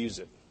how we use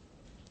it.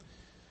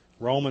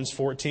 Romans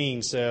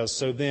 14 says,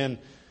 so then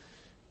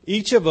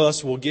each of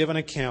us will give an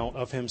account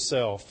of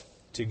himself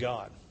to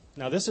God.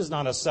 Now, this is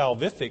not a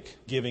salvific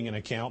giving an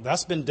account.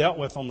 That's been dealt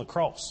with on the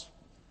cross.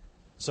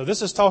 So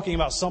this is talking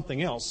about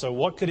something else. So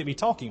what could it be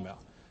talking about?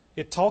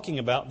 It's talking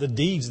about the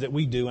deeds that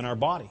we do in our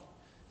body.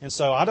 And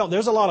so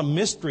there's a lot of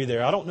mystery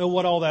there. I don't know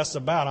what all that's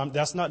about.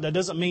 That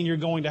doesn't mean you're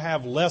going to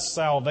have less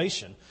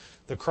salvation.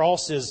 The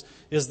cross is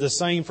the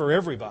same for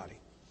everybody.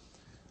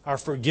 Our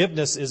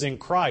forgiveness is in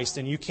Christ,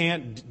 and you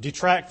can't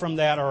detract from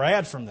that or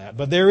add from that.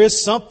 But there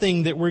is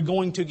something that we're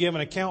going to give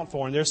an account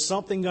for, and there's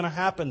something going to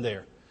happen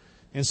there.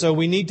 And so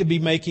we need to be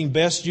making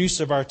best use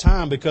of our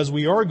time because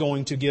we are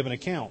going to give an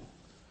account.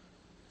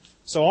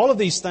 So all of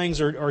these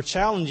things are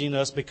challenging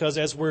us because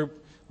as we're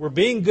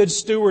being good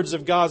stewards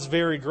of God's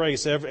very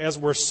grace, as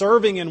we're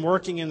serving and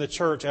working in the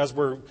church, as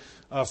we're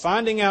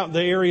finding out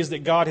the areas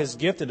that God has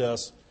gifted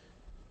us,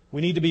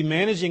 we need to be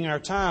managing our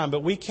time,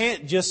 but we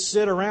can't just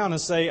sit around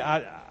and say,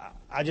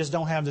 I just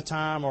don't have the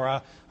time,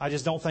 or I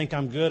just don't think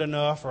I'm good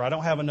enough, or I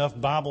don't have enough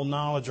Bible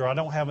knowledge, or I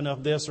don't have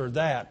enough this or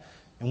that.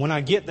 And when I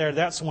get there,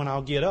 that's when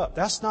I'll get up.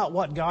 That's not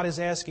what God is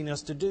asking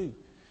us to do.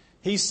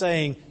 He's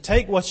saying,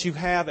 take what you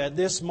have at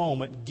this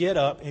moment, get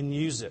up and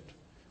use it.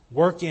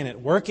 Work in it.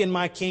 Work in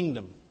my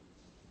kingdom.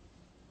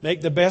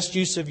 Make the best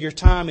use of your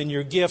time and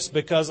your gifts,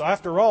 because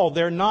after all,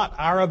 they're not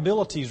our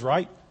abilities,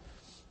 right?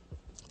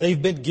 They've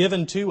been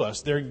given to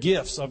us. They're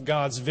gifts of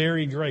God's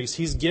very grace.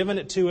 He's given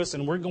it to us,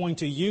 and we're going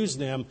to use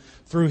them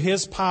through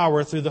His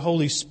power, through the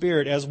Holy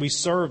Spirit, as we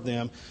serve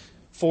them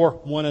for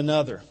one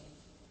another.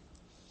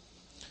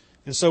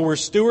 And so we're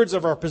stewards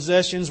of our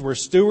possessions, we're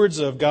stewards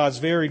of God's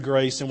very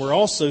grace, and we're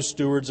also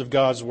stewards of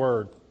God's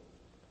Word.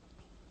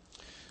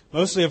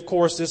 Mostly, of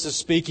course, this is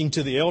speaking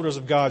to the elders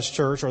of God's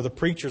church or the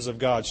preachers of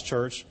God's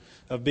church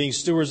of being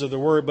stewards of the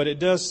Word, but it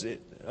does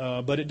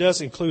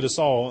include us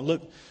all.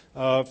 Look,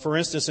 for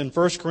instance, in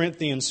 1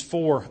 Corinthians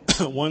 4,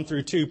 1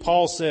 through 2,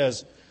 Paul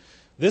says,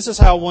 "This is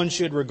how one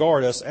should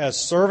regard us, as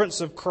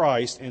servants of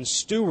Christ and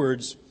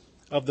stewards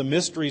of the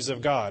mysteries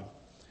of God.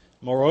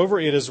 Moreover,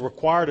 it is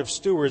required of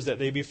stewards that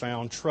they be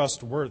found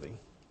trustworthy."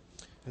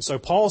 And so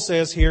Paul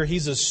says here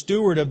he's a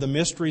steward of the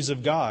mysteries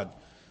of God.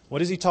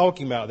 What is he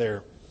talking about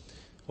there?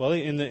 Well,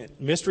 in the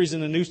mysteries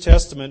in the New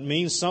Testament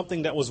means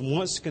something that was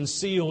once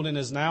concealed and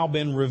has now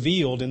been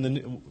revealed.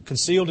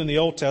 Concealed in the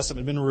Old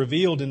Testament, been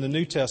revealed in the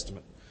New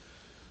Testament.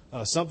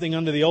 Something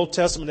under the Old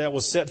Testament that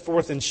was set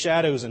forth in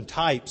shadows and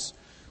types,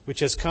 which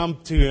has come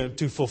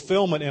to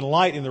fulfillment and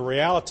light in the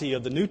reality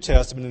of the New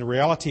Testament, in the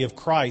reality of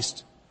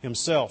Christ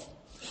Himself.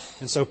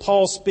 And so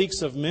Paul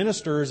speaks of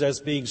ministers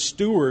as being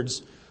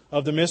stewards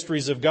of the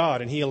mysteries of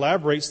God, and he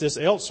elaborates this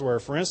elsewhere.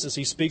 For instance,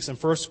 he speaks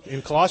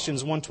in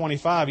Colossians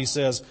 1:25.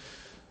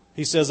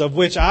 He says, "Of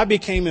which I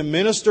became a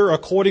minister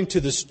according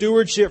to the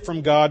stewardship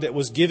from God that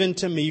was given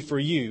to me for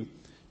you,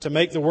 to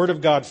make the Word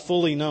of God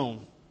fully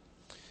known."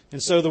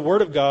 And so the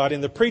Word of God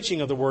and the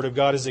preaching of the Word of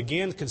God is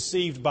again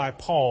conceived by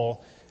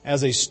Paul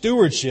as a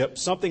stewardship,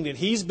 something that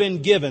he's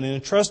been given and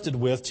entrusted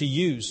with to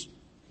use.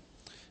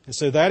 And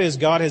so that is,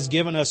 God has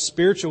given us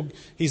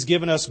He's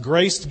given us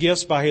graced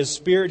gifts by His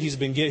Spirit. He's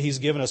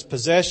given us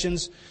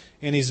possessions,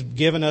 and He's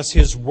given us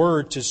His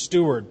Word to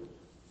steward.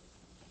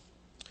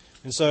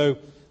 And so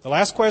the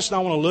last question I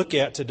want to look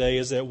at today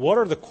is that what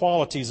are the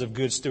qualities of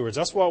good stewards?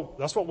 That's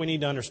what we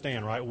need to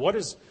understand, right?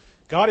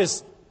 God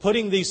is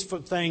putting these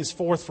things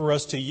forth for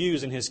us to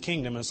use in His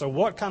kingdom. And so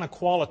what kind of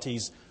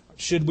qualities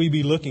should we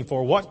be looking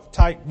for? What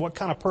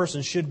kind of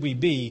person should we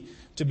be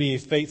to be a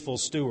faithful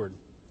steward?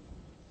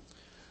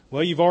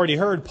 Well, you've already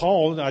heard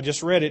Paul, I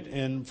just read it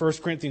in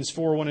 1 Corinthians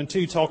 4, 1 and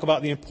 2, talk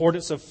about the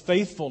importance of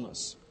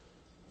faithfulness,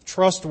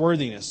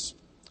 trustworthiness.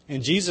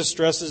 And Jesus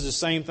stresses the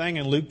same thing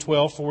in Luke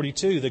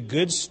 12:42. The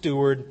good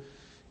steward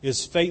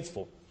is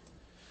faithful.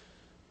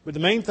 But the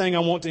main thing I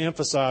want to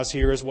emphasize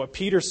here is what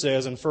Peter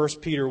says in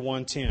 1 Peter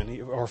 1:10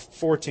 or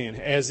 4:10.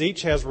 As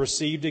each has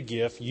received a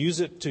gift, use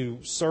it to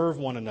serve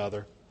one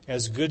another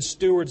as good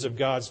stewards of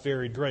God's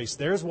varied grace.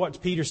 There's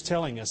what Peter's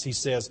telling us. He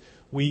says,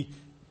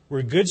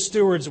 we're good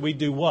stewards. We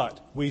do what?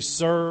 We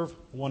serve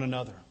one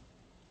another.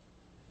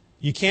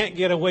 You can't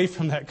get away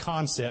from that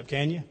concept,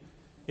 can you?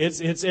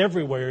 It's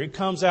everywhere. It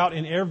comes out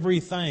in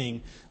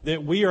everything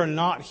that we are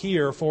not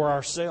here for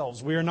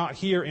ourselves. We are not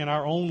here in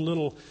our own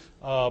little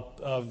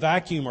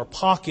vacuum or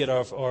pocket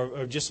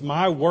or just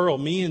my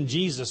world, me and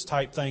Jesus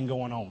type thing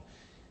going on.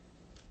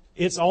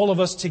 It's all of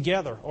us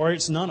together, or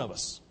it's none of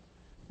us.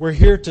 We're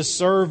here to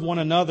serve one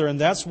another, and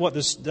that's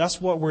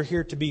what we're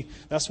here to be.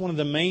 That's one of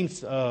the main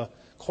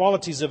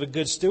qualities of a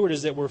good steward,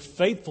 is that we're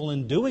faithful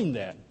in doing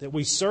that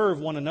we serve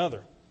one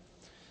another.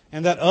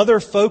 And that other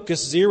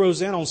focus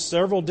zeroes in on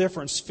several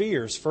different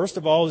spheres. First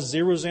of all, it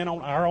zeroes in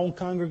on our own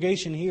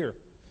congregation here.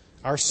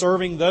 Our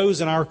serving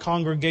those in our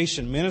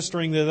congregation,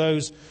 ministering to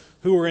those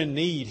who are in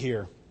need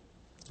here,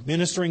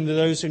 ministering to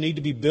those who need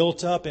to be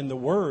built up in the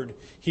Word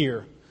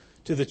here,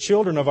 to the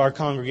children of our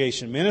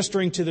congregation,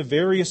 ministering to the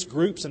various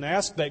groups and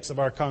aspects of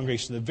our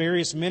congregation, the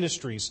various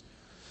ministries.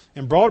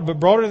 But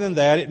broader than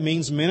that, it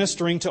means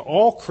ministering to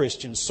all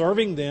Christians,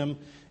 serving them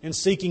and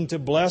seeking to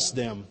bless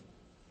them.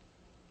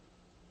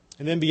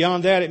 And then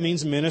beyond that, it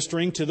means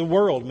ministering to the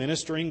world,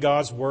 ministering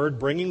God's Word,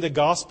 bringing the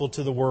gospel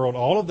to the world.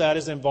 All of that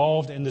is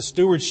involved in the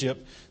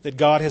stewardship that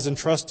God has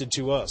entrusted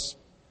to us.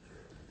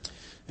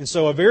 And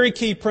so a very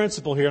key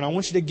principle here, and I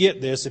want you to get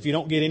this if you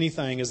don't get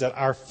anything, is that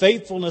our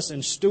faithfulness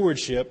in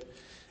stewardship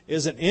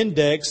is an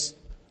index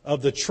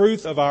of the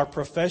truth of our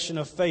profession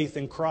of faith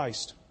in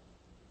Christ.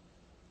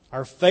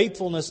 Our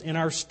faithfulness in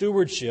our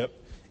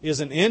stewardship is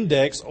an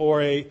index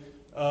or a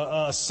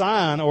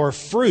sign or a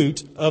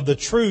fruit of the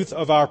truth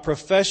of our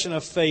profession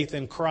of faith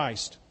in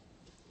Christ.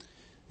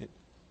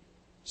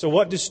 So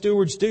what do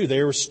stewards do? They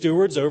are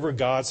stewards over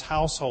God's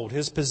household,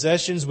 His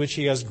possessions which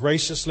He has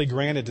graciously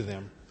granted to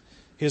them,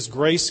 His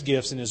grace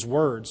gifts and His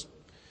Word.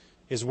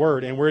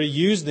 And we're to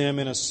use them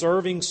in a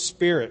serving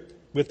spirit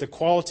with the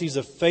qualities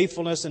of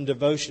faithfulness and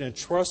devotion and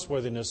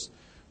trustworthiness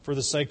for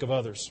the sake of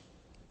others.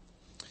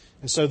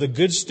 And so the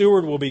good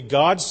steward will be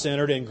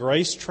God-centered and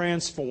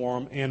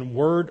grace-transformed and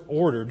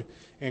Word-ordered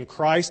and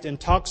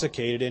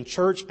Christ-intoxicated and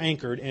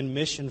church-anchored and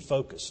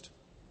mission-focused,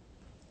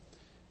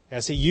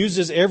 as he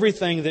uses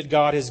everything that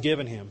God has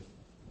given him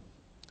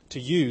to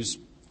use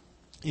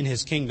in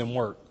His kingdom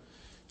work.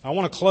 I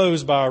want to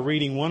close by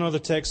reading one other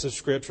text of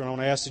Scripture, and I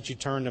want to ask that you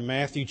turn to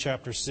Matthew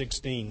chapter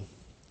 16.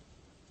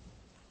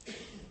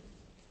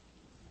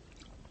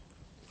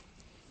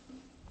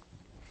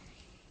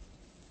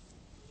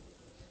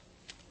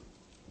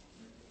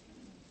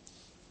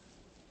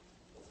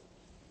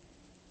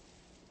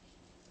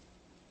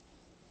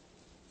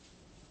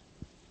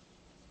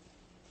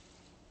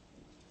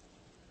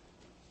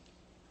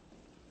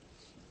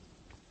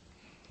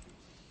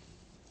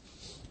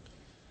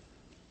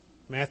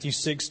 Matthew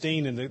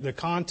 16, and the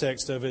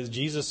context of it,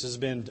 Jesus has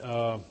been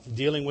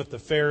dealing with the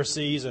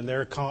Pharisees and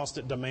their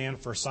constant demand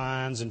for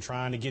signs and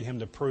trying to get him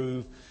to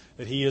prove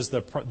that he is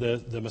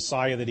the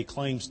Messiah that he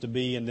claims to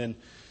be. And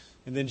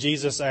then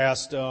Jesus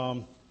asked,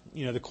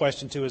 the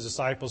question to his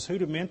disciples, who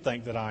do men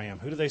think that I am?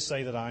 Who do they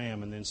say that I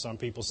am? And then some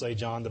people say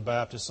John the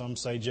Baptist, some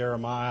say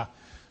Jeremiah,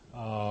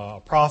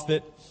 a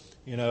prophet,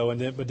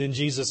 but then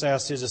Jesus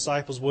asked his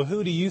disciples, well,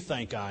 who do you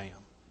think I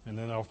am? And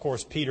then, of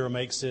course, Peter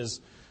makes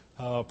his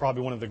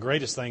probably one of the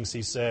greatest things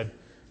he said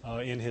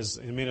in his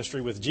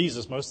ministry with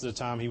Jesus. Most of the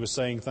time he was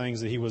saying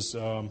things that he was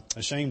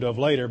ashamed of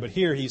later. But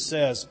here he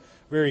says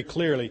very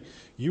clearly,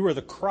 you are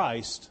the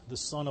Christ, the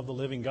Son of the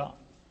living God.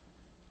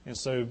 And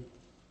so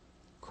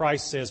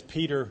Christ says,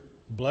 Peter,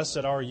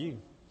 blessed are you.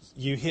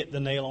 You hit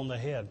the nail on the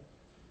head.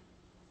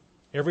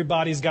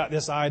 Everybody's got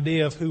this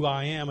idea of who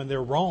I am, and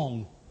they're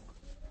wrong.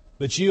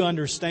 But you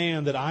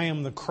understand that I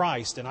am the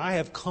Christ, and I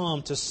have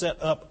come to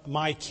set up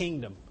my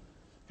kingdom.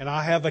 And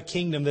I have a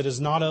kingdom that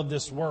is not of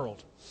this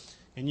world.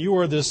 And you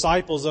are the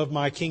disciples of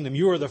my kingdom.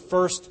 You are the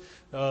first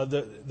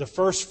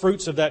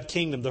fruits of that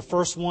kingdom, the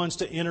first ones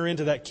to enter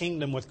into that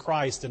kingdom with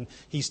Christ. And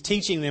He's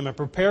teaching them and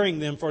preparing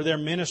them for their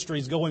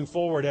ministries going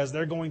forward as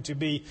they're going to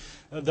be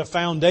the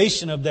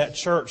foundation of that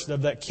church,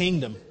 of that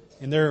kingdom,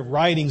 in their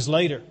writings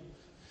later.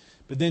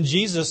 But then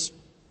Jesus,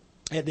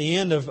 at the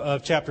end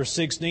of chapter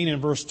 16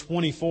 and verse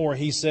 24,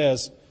 He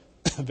says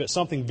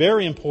something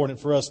very important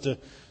for us to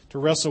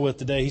wrestle with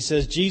today. He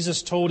says,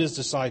 Jesus told His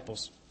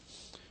disciples,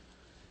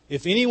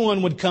 if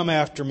anyone would come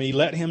after me,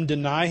 let him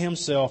deny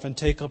himself and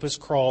take up his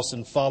cross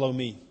and follow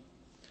me.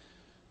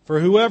 For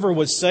whoever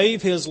would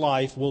save his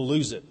life will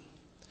lose it.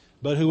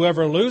 But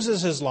whoever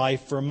loses his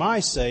life for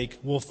my sake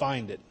will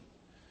find it.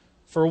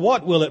 For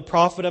what will it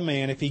profit a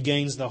man if he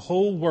gains the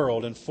whole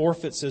world and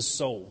forfeits his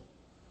soul?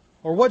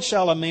 Or what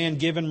shall a man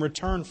give in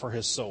return for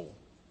his soul?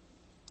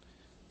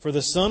 For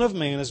the Son of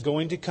Man is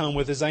going to come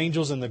with His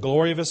angels in the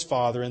glory of His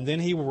Father, and then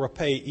He will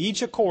repay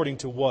each according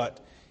to what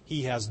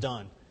he has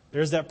done.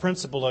 There's that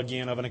principle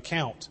again of an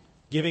account,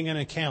 giving an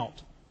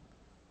account.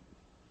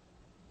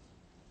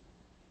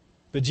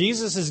 But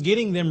Jesus is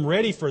getting them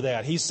ready for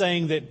that. He's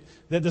saying that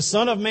the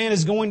Son of Man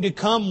is going to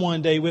come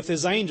one day with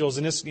His angels.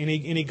 And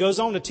he goes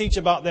on to teach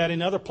about that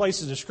in other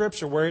places of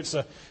Scripture where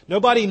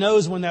nobody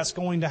knows when that's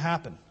going to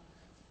happen.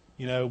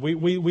 We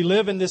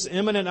live in this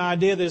imminent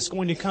idea that it's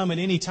going to come at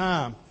any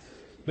time.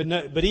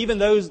 But even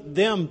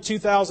them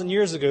 2,000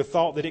 years ago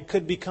thought that it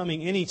could be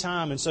coming any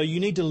time. And so you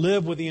need to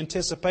live with the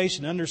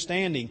anticipation,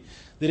 understanding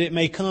that it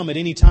may come at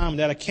any time.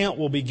 That account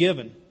will be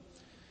given.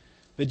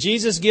 But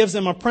Jesus gives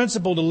them a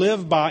principle to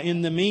live by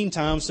in the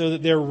meantime so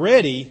that they're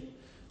ready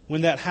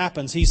when that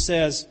happens. He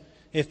says,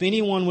 if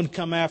anyone would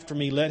come after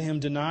me, let him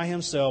deny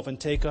himself and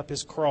take up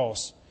his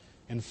cross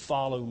and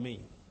follow me.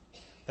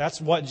 That's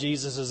what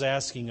Jesus is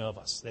asking of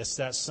us. It's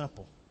that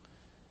simple.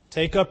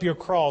 Take up your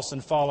cross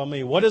and follow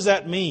me. What does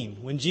that mean?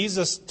 When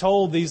Jesus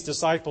told these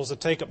disciples to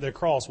take up their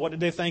cross, what did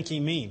they think He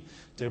mean?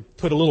 To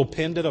put a little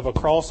pendant of a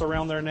cross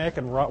around their neck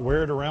and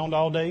wear it around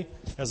all day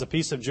as a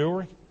piece of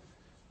jewelry?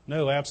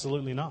 No,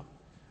 absolutely not.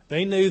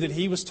 They knew that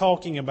He was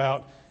talking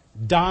about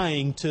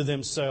dying to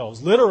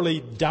themselves, literally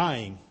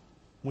dying.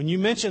 When you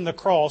mention the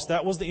cross,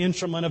 that was the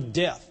instrument of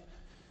death.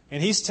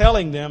 And He's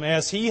telling them,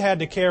 as He had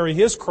to carry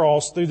His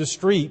cross through the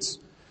streets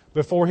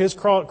before His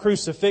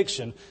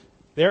crucifixion,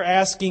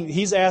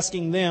 He's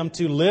asking them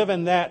to live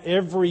in that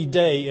every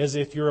day as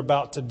if you're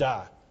about to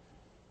die.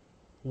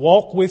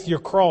 Walk with your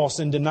cross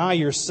and deny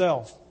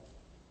yourself.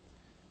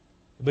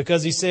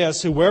 Because He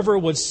says, whoever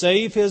would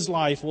save his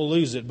life will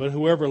lose it, but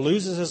whoever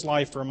loses his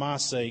life for my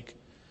sake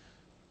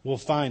will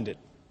find it.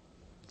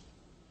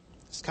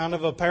 It's kind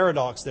of a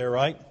paradox there,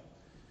 right?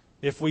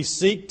 If we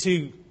seek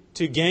to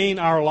gain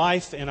our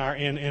life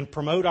and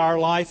promote our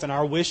life and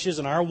our wishes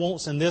and our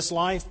wants in this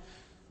life,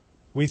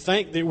 we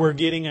think that we're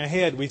getting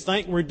ahead. We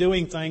think we're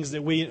doing things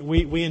that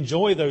we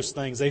enjoy those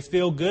things. They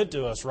feel good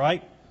to us,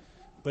 right?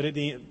 But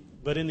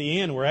in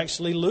the end, we're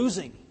actually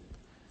losing.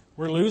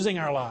 We're losing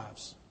our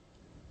lives.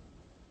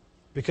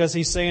 Because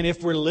He's saying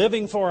if we're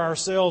living for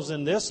ourselves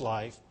in this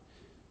life,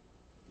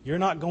 you're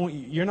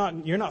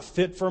not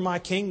fit for my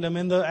kingdom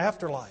in the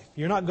afterlife.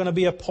 You're not going to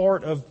be a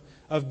part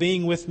of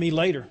being with me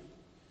later.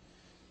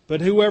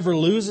 But whoever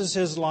loses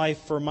his life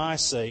for my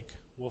sake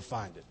will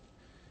find it.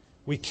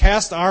 We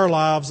cast our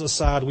lives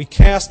aside. We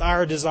cast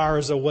our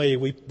desires away.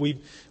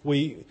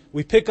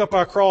 We pick up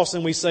our cross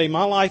and we say,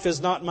 my life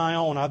is not my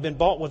own. I've been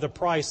bought with a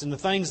price. And the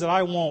things that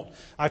I want,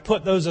 I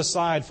put those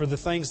aside for the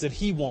things that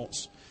He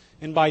wants.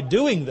 And by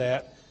doing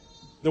that,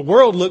 the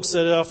world looks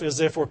at us as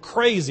if we're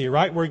crazy,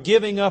 right? We're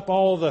giving up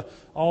all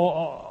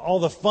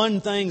the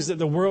fun things that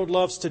the world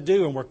loves to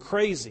do, and we're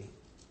crazy.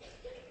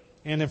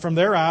 And then from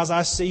their eyes,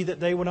 I see that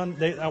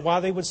why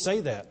they would say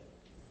that.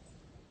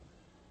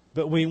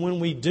 But when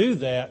we do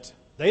that,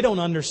 they don't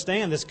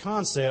understand this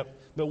concept,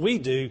 but we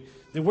do,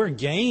 that we're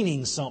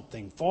gaining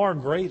something far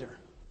greater.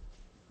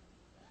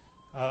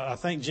 I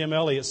think Jim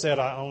Elliot said,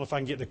 I don't know if I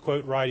can get the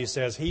quote right, he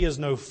says, he is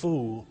no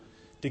fool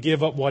to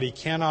give up what he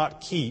cannot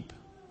keep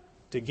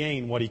to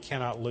gain what he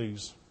cannot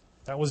lose.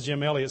 That was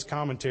Jim Elliot's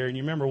commentary. And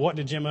you remember, what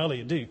did Jim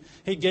Elliot do?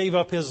 He gave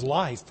up his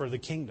life for the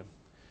kingdom.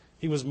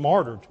 He was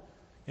martyred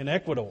in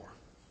Ecuador,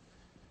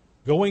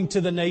 going to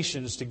the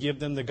nations to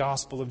give them the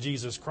gospel of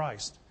Jesus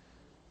Christ.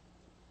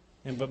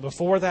 But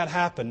before that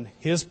happened,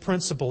 his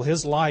principle,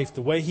 his life,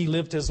 the way he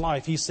lived his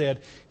life, he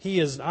said,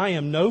 I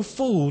am no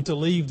fool to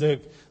leave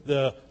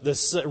the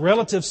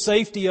relative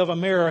safety of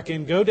America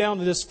and go down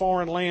to this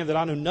foreign land that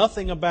I know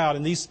nothing about,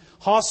 and these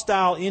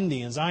hostile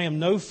Indians. I am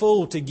no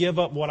fool to give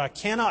up what I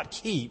cannot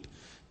keep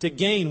to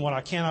gain what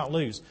I cannot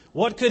lose.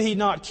 What could he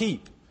not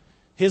keep?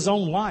 His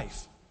own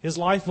life. His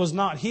life was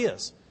not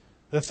his.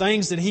 The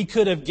things that he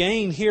could have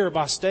gained here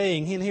by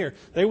staying in here,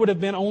 they would have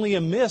been only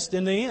a mist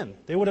in the end.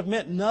 They would have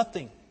meant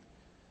nothing.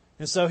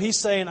 And so he's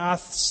saying, I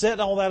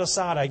set all that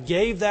aside. I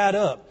gave that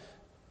up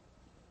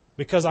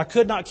because I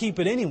could not keep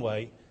it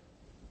anyway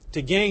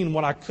to gain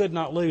what I could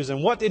not lose.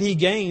 And what did he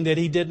gain that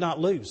he did not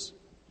lose?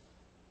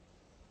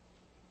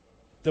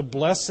 The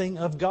blessing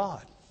of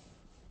God.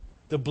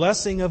 The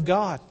blessing of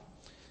God.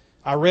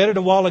 I read it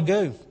a while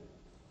ago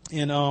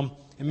in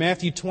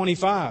Matthew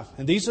 25.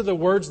 And these are the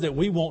words that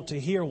we want to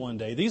hear one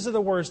day. These are the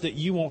words that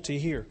you want to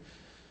hear.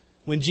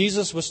 When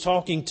Jesus was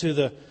talking to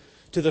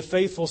the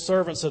faithful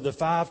servants of the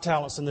 5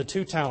 talents and the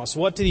 2 talents,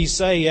 what did he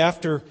say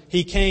after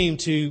he came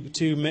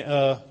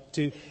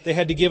they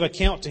had to give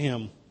account to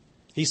him?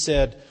 He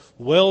said,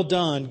 "Well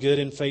done, good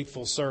and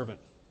faithful servant.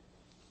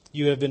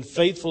 You have been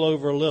faithful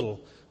over a little.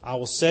 I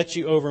will set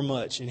you over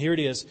much." And here it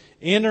is.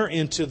 Enter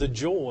into the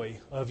joy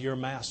of your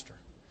master.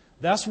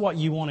 That's what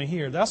you want to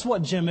hear. That's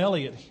what Jim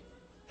Elliot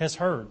has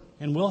heard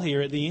and will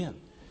hear at the end.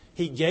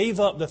 He gave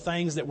up the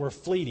things that were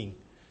fleeting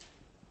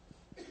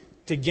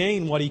to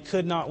gain what he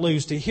could not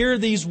lose. To hear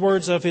these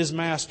words of his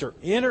master,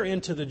 enter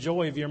into the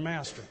joy of your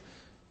master.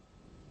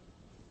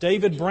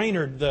 David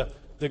Brainerd,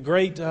 the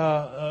great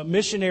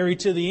missionary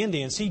to the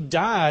Indians, he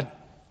died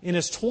in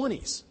his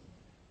 20s.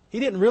 He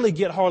didn't really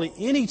get hardly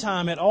any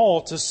time at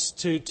all to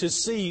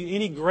see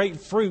any great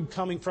fruit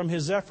coming from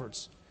his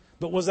efforts.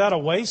 But was that a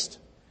waste?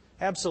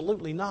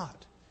 Absolutely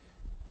not.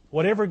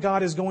 Whatever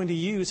God is going to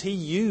use, He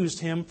used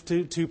him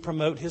to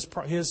promote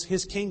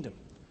His kingdom.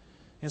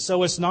 And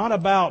so it's not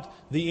about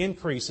the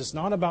increase. It's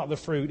not about the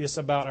fruit. It's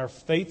about our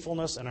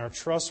faithfulness and our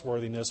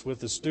trustworthiness with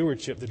the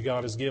stewardship that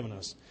God has given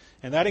us.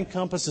 And that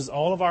encompasses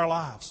all of our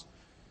lives.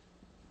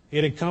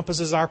 It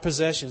encompasses our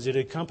possessions. It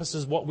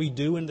encompasses what we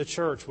do in the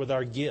church with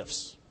our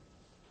gifts.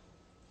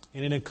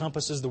 And it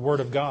encompasses the Word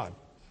of God.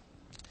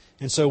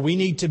 And so we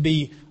need to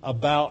be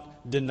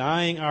about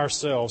denying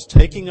ourselves,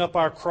 taking up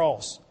our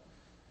cross.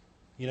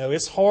 You know,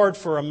 it's hard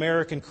for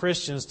American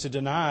Christians to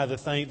deny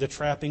the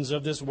trappings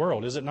of this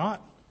world, is it not?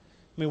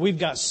 I mean, we've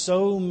got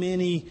so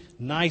many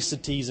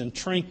niceties and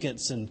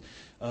trinkets and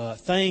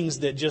things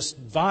that just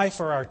vie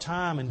for our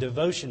time and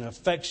devotion and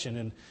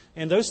affection.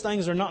 And those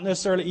things are not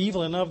necessarily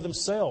evil in of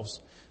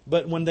themselves.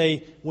 But when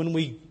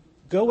we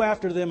go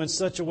after them in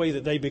such a way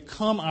that they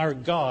become our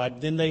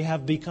God, then they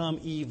have become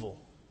evil.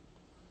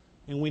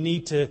 And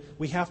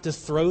we have to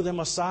throw them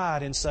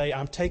aside and say,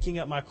 I'm taking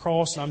up my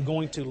cross and I'm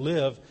going to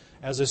live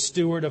as a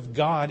steward of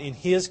God in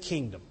His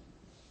kingdom.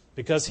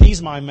 Because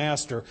He's my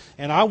master.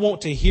 And I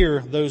want to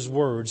hear those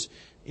words,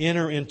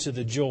 enter into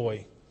the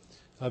joy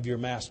of your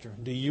master.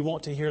 Do you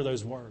want to hear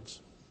those words?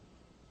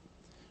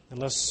 And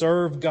let's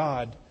serve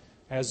God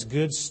as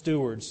good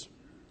stewards,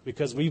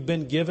 because we've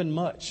been given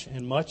much,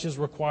 and much is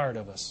required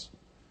of us.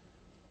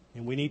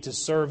 And we need to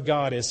serve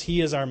God as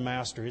He is our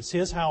master. It's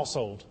His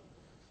household.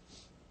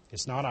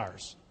 It's not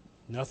ours.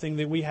 Nothing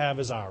that we have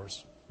is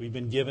ours. We've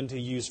been given to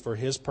use for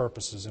His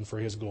purposes and for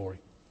His glory.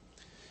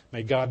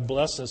 May God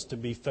bless us to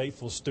be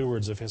faithful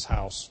stewards of His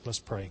house. Let's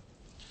pray.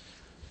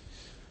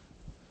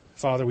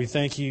 Father, we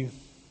thank You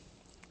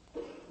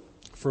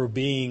for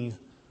being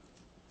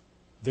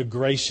the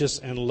gracious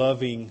and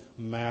loving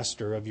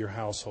master of Your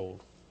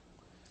household.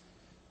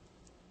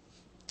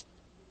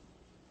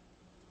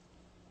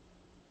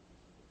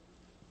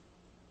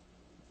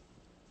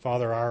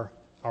 Father, our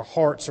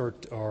hearts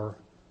are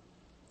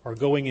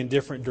going in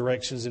different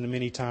directions, and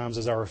many times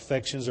as our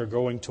affections are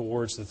going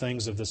towards the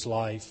things of this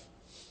life.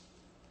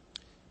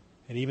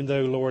 And even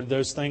though, Lord,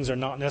 those things are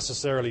not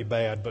necessarily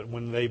bad, but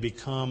when they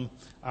become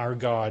our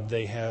God,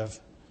 they have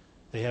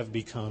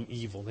become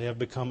evil. They have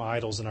become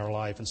idols in our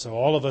life. And so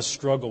all of us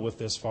struggle with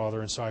this,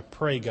 Father. And so I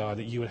pray, God,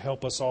 that You would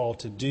help us all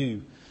to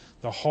do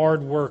the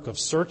hard work of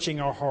searching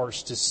our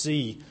hearts to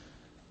see,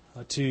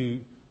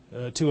 to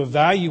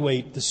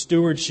evaluate the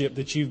stewardship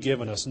that You've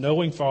given us,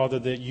 knowing, Father,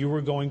 that You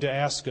were going to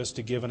ask us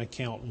to give an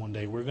account one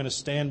day. We're going to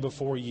stand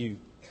before You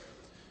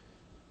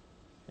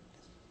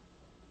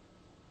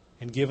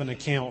and give an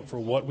account for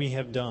what we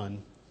have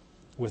done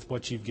with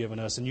what You've given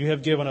us. And You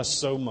have given us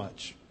so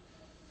much.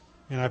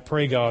 And I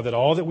pray, God, that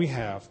all that we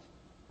have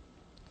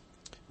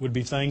would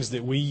be things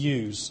that we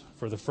use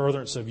for the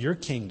furtherance of Your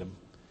kingdom,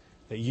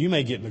 that You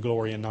may get the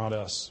glory and not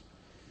us.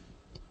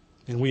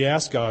 And we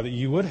ask, God, that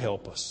You would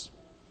help us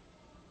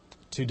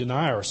to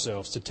deny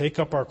ourselves, to take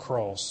up our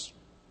cross,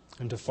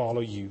 and to follow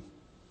You.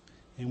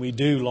 And we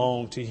do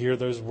long to hear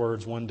those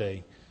words one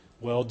day.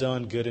 Well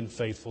done, good and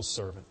faithful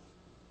servant.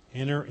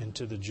 Enter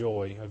into the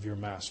joy of your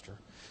master.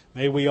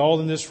 May we all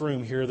in this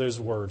room hear those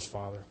words,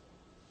 Father.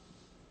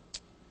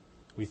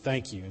 We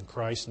thank you in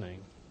Christ's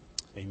name.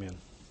 Amen.